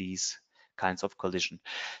document these kinds of collision.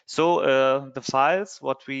 So the files,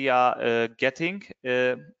 what we are getting,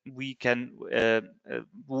 we can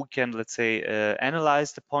let's say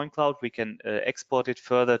analyze the point cloud. We can export it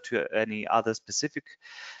further to any other specific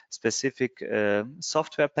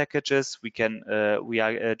software packages. We can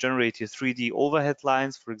generate 3D overhead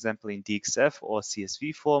lines, for example, in DXF or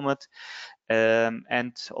CSV format,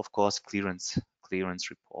 and of course clearance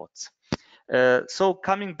reports. So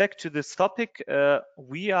coming back to this topic, what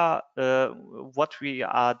we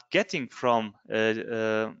are getting from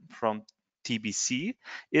TBC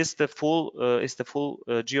is the full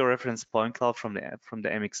georeference point cloud from the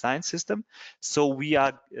MX9 system. So we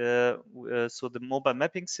are so the mobile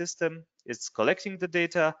mapping system is collecting the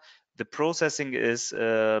data. The processing is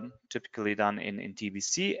typically done in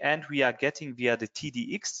TBC, and we are getting via the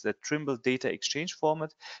TDX, the Trimble Data Exchange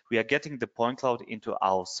format, we are getting the point cloud into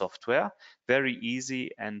our software. Very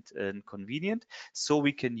easy and convenient. So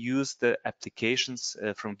we can use the applications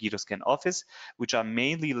from GuidoScan Office, which are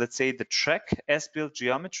mainly, let's say, the track as-built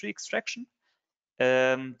geometry extraction,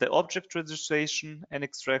 the object registration and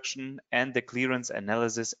extraction, and the clearance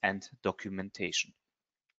analysis and documentation.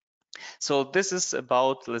 So this is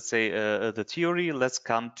about, let's say, the theory. Let's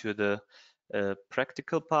come to the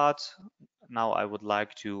practical part. Now I would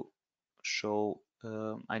like to show,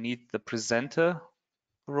 I need the presenter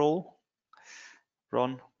role.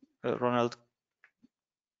 Ronald.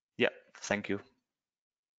 Yeah, thank you.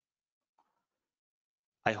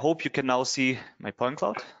 I hope you can now see my point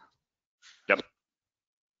cloud. Yep.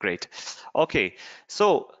 Great. Okay,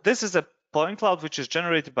 so this is a point cloud which is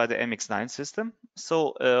generated by the MX9 system.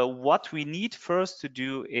 So what we need first to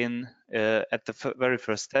do at the very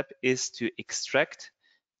first step is to extract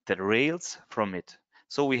the rails from it.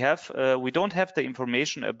 So we don't have the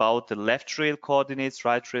information about the left rail coordinates,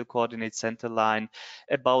 right rail coordinates, center line,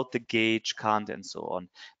 about the gauge, cant, and so on.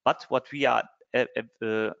 But what we are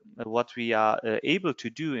able to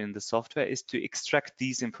do in the software is to extract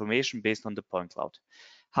these information based on the point cloud.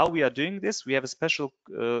 How we are doing this? We have a special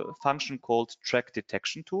function called track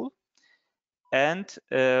detection tool, and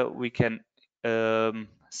we can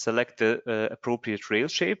select the appropriate rail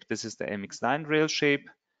shape. This is the MX9 rail shape.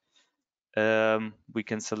 We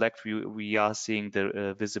can select, we are seeing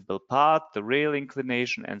the visible path, the rail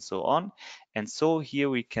inclination, and so on. And so here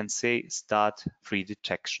we can say start free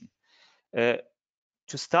detection.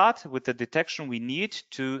 To start with the detection, we need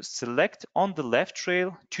to select on the left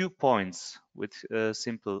rail 2 points with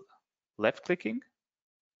simple left clicking.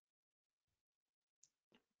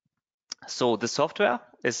 So the software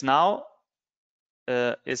is now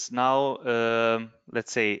let's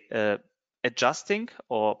say adjusting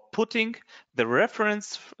or putting the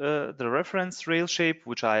reference rail shape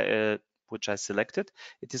which I selected.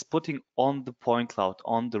 It is putting on the point cloud,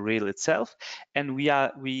 on the rail itself, and we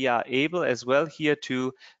are able as well here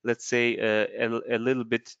to, let's say, a little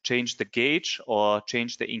bit change the gauge or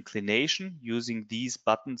change the inclination using these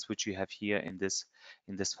buttons which you have here in this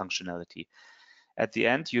functionality. At the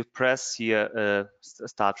end, you press here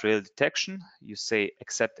start rail detection, you say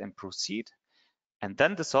accept and proceed, and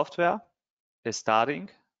then the software is starting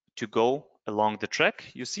to go along the track.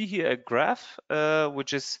 You see here a graph,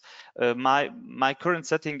 which is my current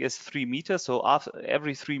setting is 3 meters. So after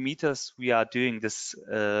every 3 meters, we are doing this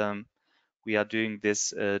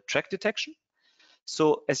track detection.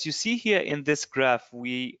 So as you see here in this graph,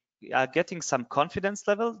 we are getting some confidence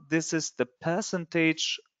level. This is the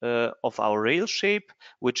percentage of our rail shape,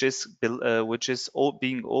 which is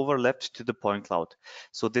being overlapped to the point cloud.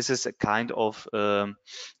 So this is a kind of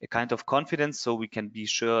confidence, so we can be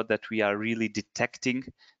sure that we are really detecting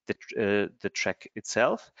the track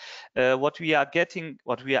itself. What we are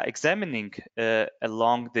examining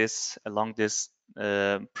along this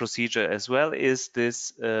procedure as well is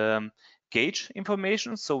this gauge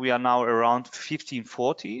information. So we are now around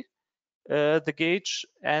 1540 the gauge,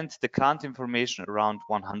 and the cant information around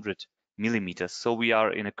 100 millimeters. So we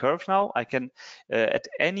are in a curve now. I can at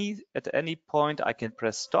any point I can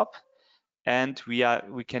press stop, and we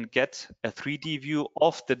can get a 3D view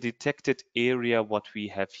of the detected area what we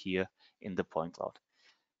have here in the point cloud.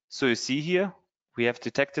 So you see here we have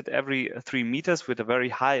detected every 3 meters with a very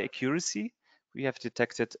high accuracy. We have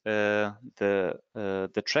detected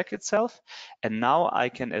the track itself, and now I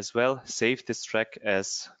can as well save this track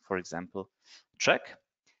as, for example, track.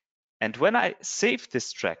 And when I save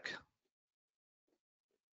this track,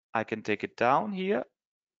 I can take it down here.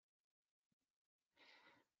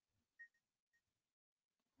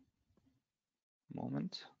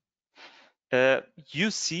 Moment.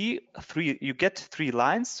 You get 3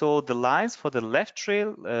 lines. So the lines for the left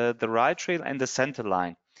trail, the right trail, and the center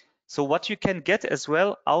line. So what you can get as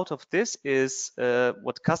well out of this is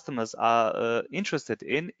what customers are interested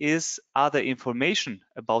in are the information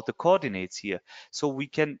about the coordinates here. So we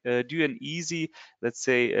can do an easy, let's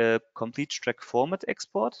say, complete track format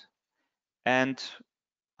export, and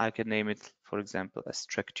I can name it, for example, as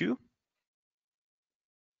track 2.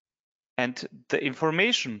 And the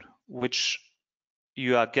information which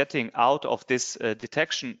you are getting out of this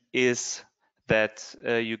detection is that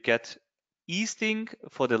you get easting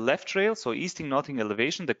for the left rail, so easting, northing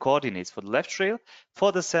elevation, the coordinates for the left rail,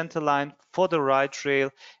 for the center line, for the right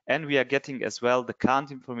rail, and we are getting as well the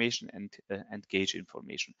cant information and gauge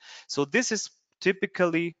information. So this is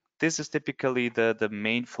typically the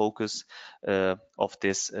main focus of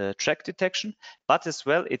this track detection, but as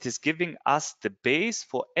well it is giving us the base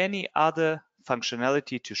for any other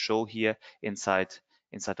functionality to show here inside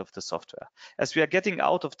of the software. As we are getting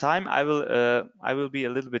out of time, I will be a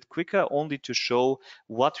little bit quicker, only to show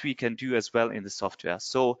what we can do as well in the software.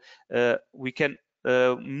 So we can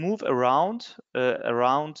move around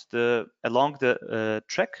along the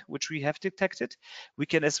track which we have detected. We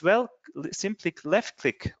can as well simply left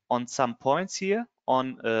click on some points here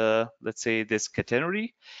on let's say this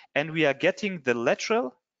catenary, and we are getting the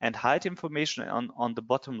lateral and height information on the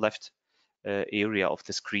bottom left area of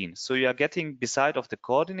the screen. So you are getting, beside of the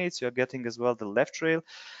coordinates, you are getting as well the left rail,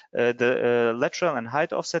 the lateral and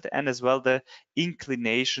height offset, and as well the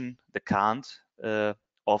inclination, the cant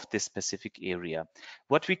of this specific area.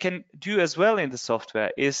 What we can do as well in the software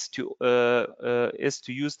is to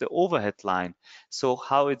use the overhead line. So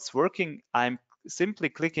how it's working, I'm simply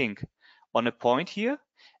clicking on a point here,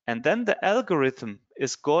 and then the algorithm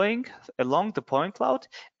is going along the point cloud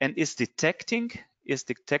and is detecting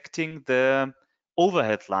the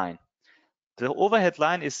overhead line. The overhead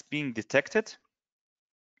line is being detected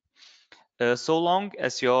so long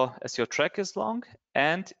as your track is long,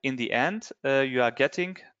 and in the end you are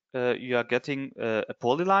getting a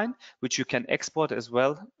polyline which you can export as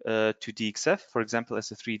well to DXF, for example,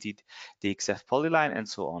 as a 3D DXF polyline, and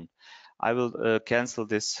so on. I will cancel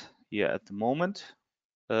this here at the moment.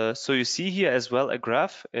 So you see here as well a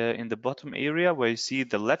graph in the bottom area where you see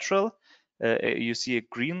the lateral. You see a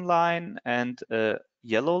green line and a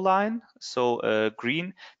yellow line. So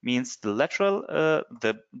green means the lateral,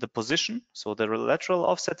 the position, so the lateral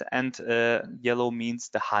offset, and yellow means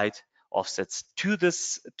the height offsets to the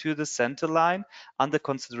center line under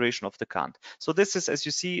consideration of the cant. So this is, as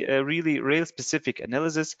you see, a really rail specific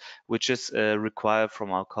analysis which is required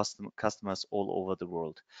from our customers all over the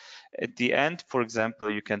world. At the end, for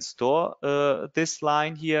example, you can store this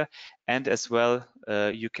line here, and as well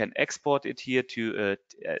you can export it here to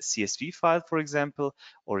a CSV file, for example,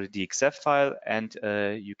 or a DXF file, and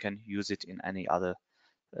you can use it in any other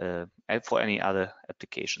for any other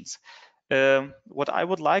applications. What I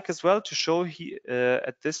would like as well to show here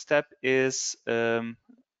at this step is the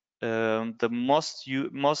mostly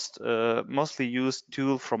used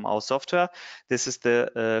tool from our software. This is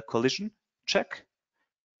the collision check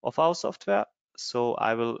of our software. So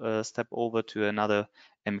I will step over to another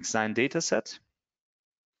MX9 dataset.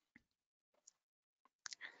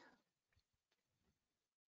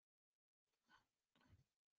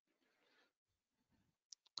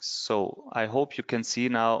 So I hope you can see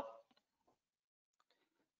now.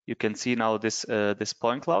 You can see now this this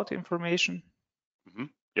point cloud information. Mm-hmm.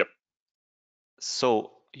 Yep.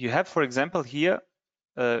 So you have, for example, here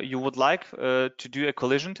you would like to do a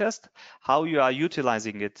collision test. How you are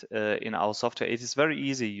utilizing it in our software? It is very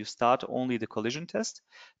easy. You start only the collision test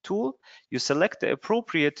tool. You select the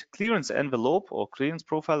appropriate clearance envelope or clearance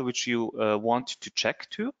profile which you want to check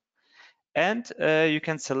to. And you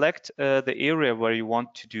can select the area where you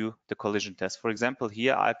want to do the collision test. For example,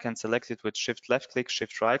 here I can select it with shift left click,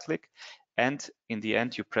 shift right click, and in the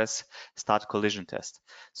end you press start collision test.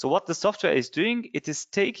 So what the software is doing, it is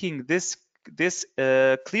taking this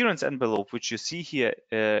clearance envelope, which you see here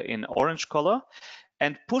in orange color,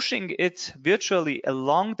 and pushing it virtually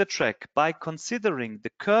along the track by considering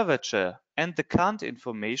the curvature and the cant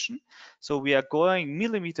information. So we are going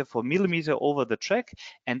millimeter for millimeter over the track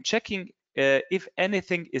and checking if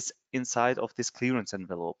anything is inside of this clearance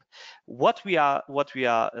envelope. What is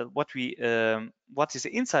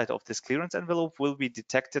inside of this clearance envelope will be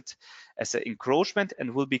detected as an encroachment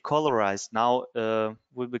and will be colorized now.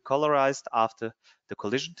 Will be colorized after the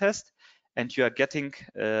collision test, and you are getting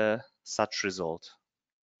such result.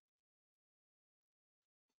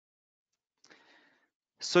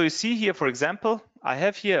 So you see here, for example, I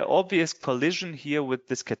have here obvious collision here with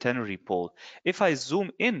this catenary pole. If I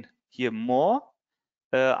zoom in here more,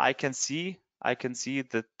 I can see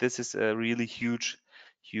that this is a really huge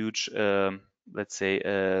let's say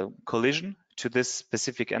collision to this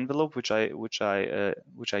specific envelope which I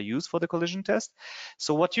use for the collision test.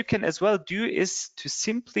 So what you can as well do is to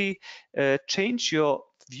simply change your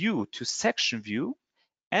view to section view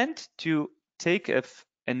and to take a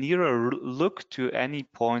nearer look to any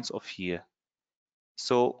points of here.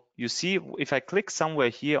 So you see, if I click somewhere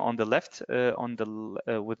here on the left,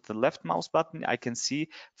 with the left mouse button, I can see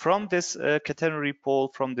from this catenary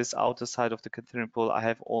pole, from this outer side of the catenary pole, I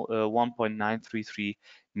have 1.933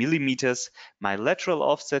 millimeters, my lateral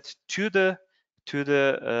offset to the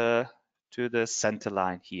center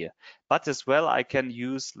line here. But as well, I can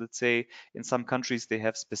use, let's say, in some countries they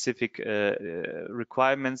have specific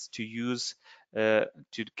requirements to use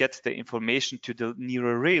to get the information to the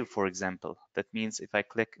nearer rail, for example. That means if I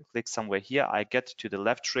click somewhere here, I get to the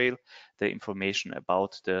left rail the information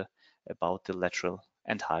about the lateral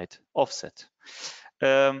and height offset.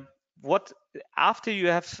 What after you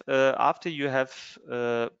have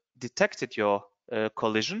detected your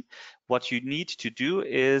collision, what you need to do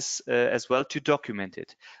is as well to document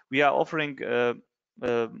it. We are offering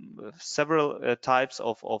several types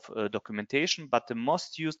of documentation, but the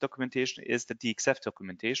most used documentation is the DXF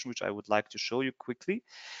documentation, which I would like to show you quickly.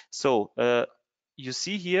 So you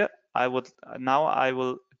see here, I will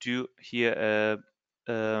do here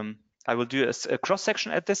I will do a cross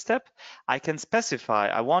section at this step. I can specify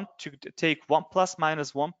I want to take 1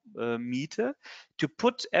 ± 1 meter to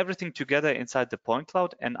put everything together inside the point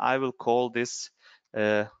cloud, and I will call this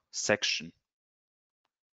section.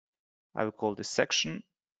 I will call this section,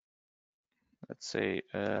 let's say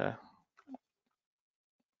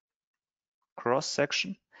cross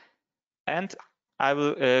section, and I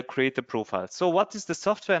will create the profile. So what is the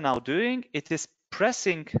software now doing? It is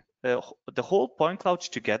pressing the whole point cloud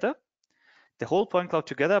together,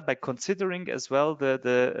 by considering as well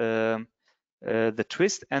the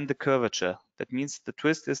twist and the curvature. That means the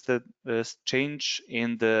twist is the change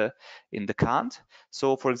in the cant.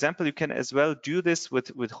 So for example, you can as well do this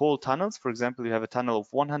with whole tunnels. For example, you have a tunnel of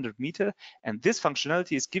 100 meter, and this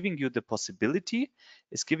functionality is giving you the possibility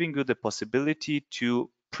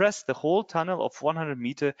to press the whole tunnel of 100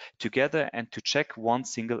 meter together and to check one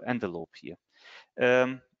single envelope here.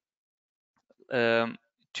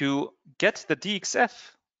 To get the DXF,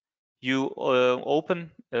 you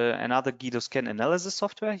open another GuidoScan analysis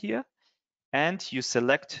software here, and you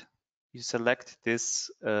select this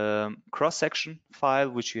cross-section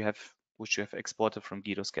file which you have exported from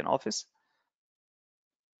GuidoScan Office.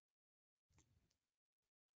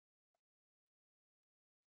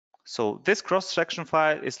 So this cross-section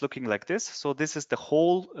file is looking like this. So this is the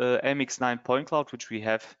whole MX9 point cloud which we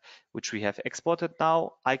have exported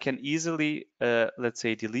now. I can easily let's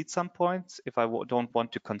say delete some points if I don't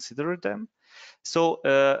want to consider them. So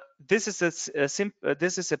this is a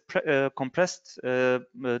compressed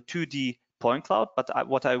 2D point cloud, but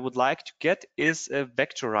what I would like to get is a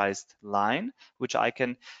vectorized line, which I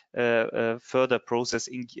can further process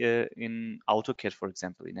in AutoCAD, for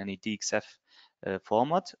example, in any DXF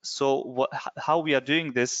format. So how we are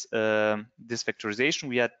doing this this vectorization?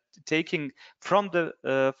 We are taking from the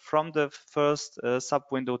first sub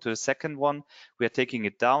window to the second one. We are taking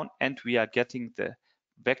it down, and we are getting the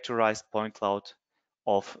vectorized point cloud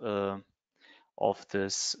of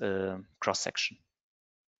this cross section,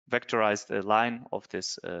 vectorized line of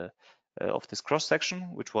this cross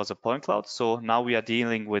section, which was a point cloud. So now we are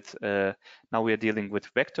dealing with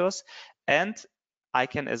vectors, and I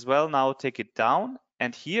can as well now take it down,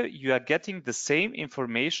 and here you are getting the same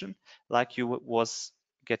information like you was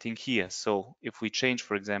getting here. So if we change,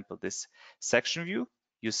 for example, this section view,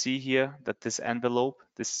 you see here that this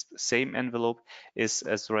same envelope is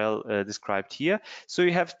as well described here. So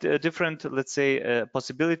you have different, let's say,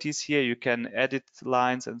 possibilities here. You can edit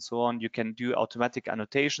lines and so on. You can do automatic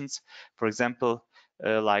annotations, for example,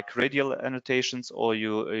 like radial annotations, or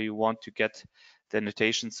you want to get the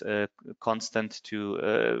annotations constant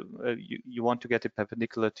to, you want to get it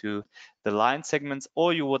perpendicular to the line segments,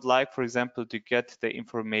 or you would like, for example, to get the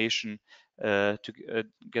information of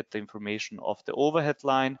the overhead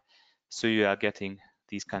line. So you are getting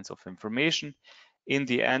these kinds of information. In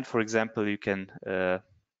the end, for example, you can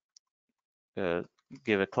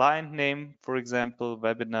give a client name, for example,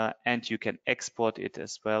 webinar, and you can export it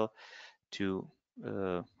as well to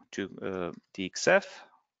DXF.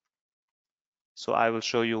 So I will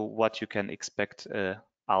show you what you can expect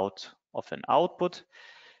out of an output.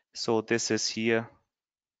 So this is here.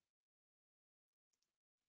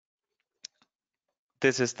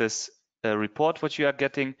 This is this report what you are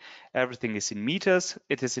getting. Everything is in meters.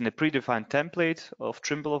 It is in a predefined template of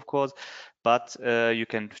Trimble, of course, but you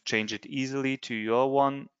can change it easily to your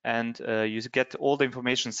one, and you get all the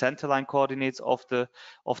information, centerline coordinates of the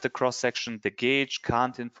cross section, the gauge,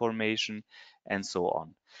 cant information, and so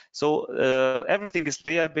on. So everything is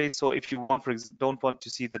layer based. So if you want, for example, don't want to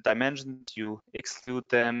see the dimensions, you exclude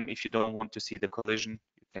them. If you don't want to see the collision,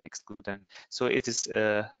 you can exclude them. So it is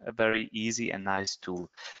a very easy and nice tool.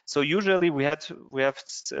 So usually we have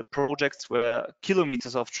projects where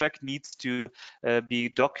kilometers of track needs to be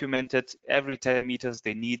documented. Every 10 meters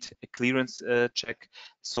they need a clearance check.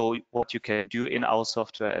 So what you can do in our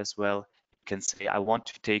software as well, you can say I want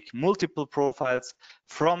to take multiple profiles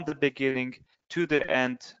from the beginning to the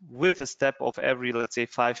end with a step of every, let's say,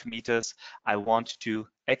 5 meters. I want to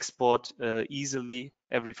export easily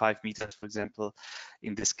every 5 meters, for example.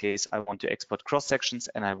 In this case, I want to export cross sections,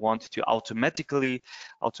 and I want to automatically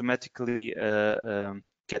get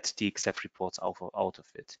the XF reports out of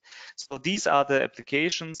it. So these are the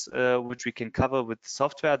applications which we can cover with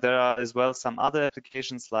software. There are as well some other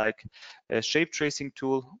applications like a shape tracing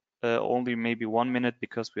tool. Only maybe 1 minute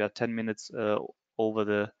because we are 10 minutes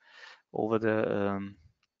over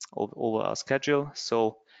our schedule.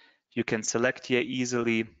 So you can select here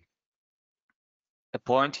easily a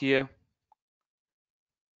point here,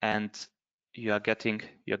 and you're getting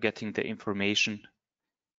the information.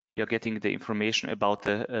 You're getting the information about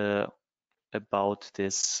the about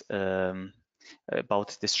this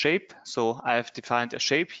shape. So I have defined a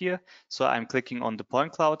shape here. So I'm clicking on the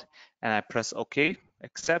point cloud and I press OK,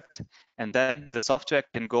 accept, and then the software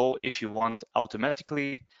can go, if you want,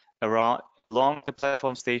 automatically along the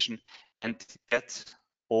platform station and get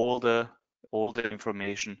all the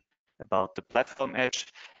information about the platform edge.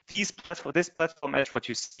 This platform edge, what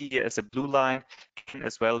you see here as a blue line, can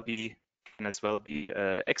as well be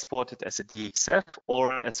exported as a DXF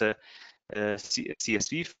or as a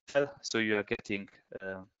CSV file. So you are getting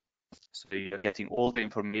all the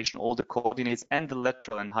information, all the coordinates, and the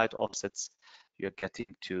lateral and height offsets. You are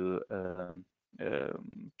getting to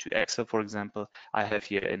Excel, for example. I have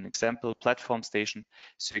here an example platform station.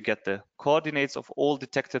 So you get the coordinates of all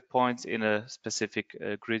detected points in a specific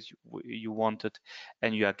grid you wanted,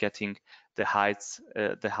 and you are getting the height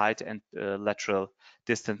and lateral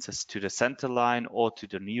distances to the center line or to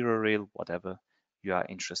the nearer rail, whatever you are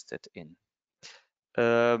interested in.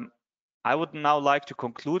 I would now like to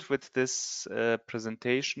conclude with this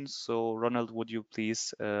presentation. So Ronald, would you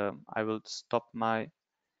please, I will stop my,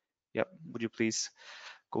 would you please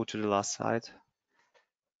go to the last slide?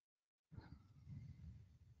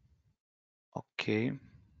 Okay.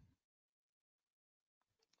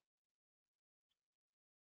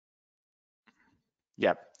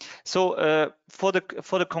 Yeah. So for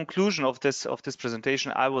the conclusion of this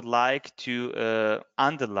presentation, I would like to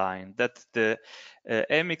underline that the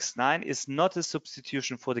MX9 is not a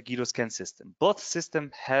substitution for the GuidoScan system. Both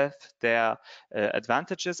systems have their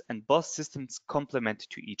advantages, and both systems complement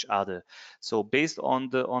to each other. So based on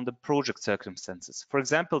the project circumstances, for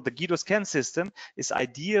example, the GuidoScan system is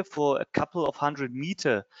ideal for a couple of 100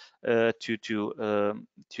 meters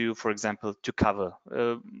to, for example, to cover.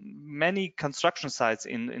 Many construction sites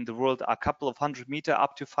in the world are a couple of 100 meters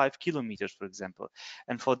up to 5 kilometers, for example.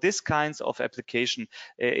 And for this kinds of application,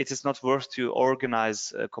 it is not worth to organize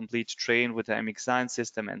a complete train with the MX9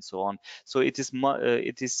 system and so on. So it is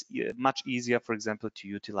much easier, for example, to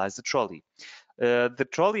utilize the trolley. The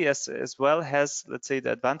trolley as well has, let's say,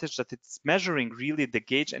 the advantage that it's measuring really the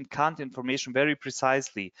gauge and cant information very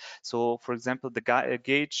precisely. So, for example, the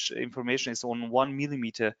gauge information is on 1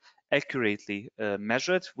 millimeter accurately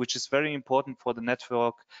measured, which is very important for the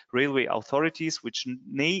network railway authorities, which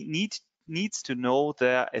needs to know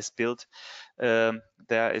there is built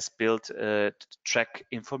track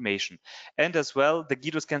information. And as well, the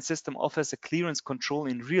GuidoScan system offers a clearance control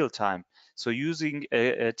in real time. So using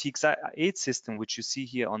a TX8 system, which you see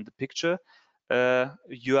here on the picture,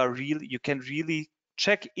 you can really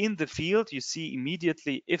check in the field. You see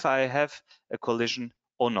immediately if I have a collision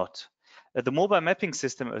or not. The mobile mapping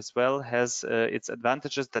system as well has its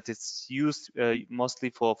advantages, that it's used mostly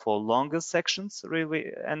for longer sections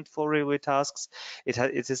railway and for railway tasks. It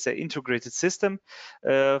is an integrated system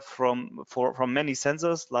from many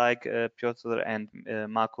sensors, like Piotr and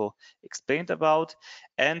Marco explained about.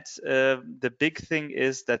 And the big thing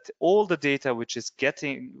is that all the data which is get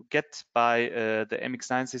by the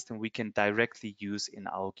MX9 system, we can directly use in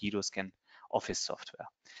our GuidoScan office software.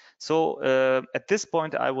 So at this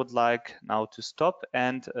point, I would like now to stop,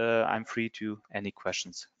 and I'm free to any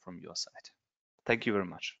questions from your side. Thank you very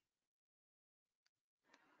much.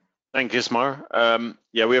 Thank you, Ismar.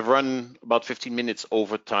 Yeah, we have run about 15 minutes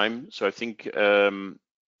over time, so I think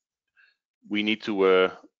we need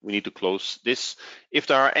to close this. If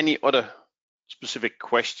there are any other specific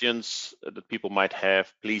questions that people might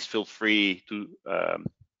have, please feel free to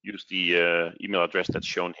use the email address that's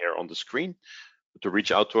shown here on the screen to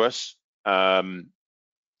reach out to us.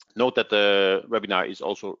 Note that the webinar is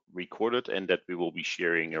also recorded and that we will be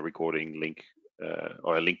sharing a recording link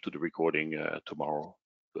or a link to the recording tomorrow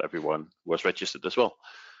to everyone who has registered as well.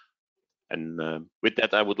 And with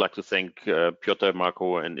that, I would like to thank Piotr,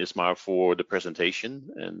 Marco, and Ismar for the presentation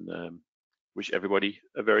and wish everybody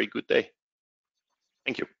a very good day.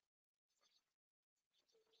 Thank you.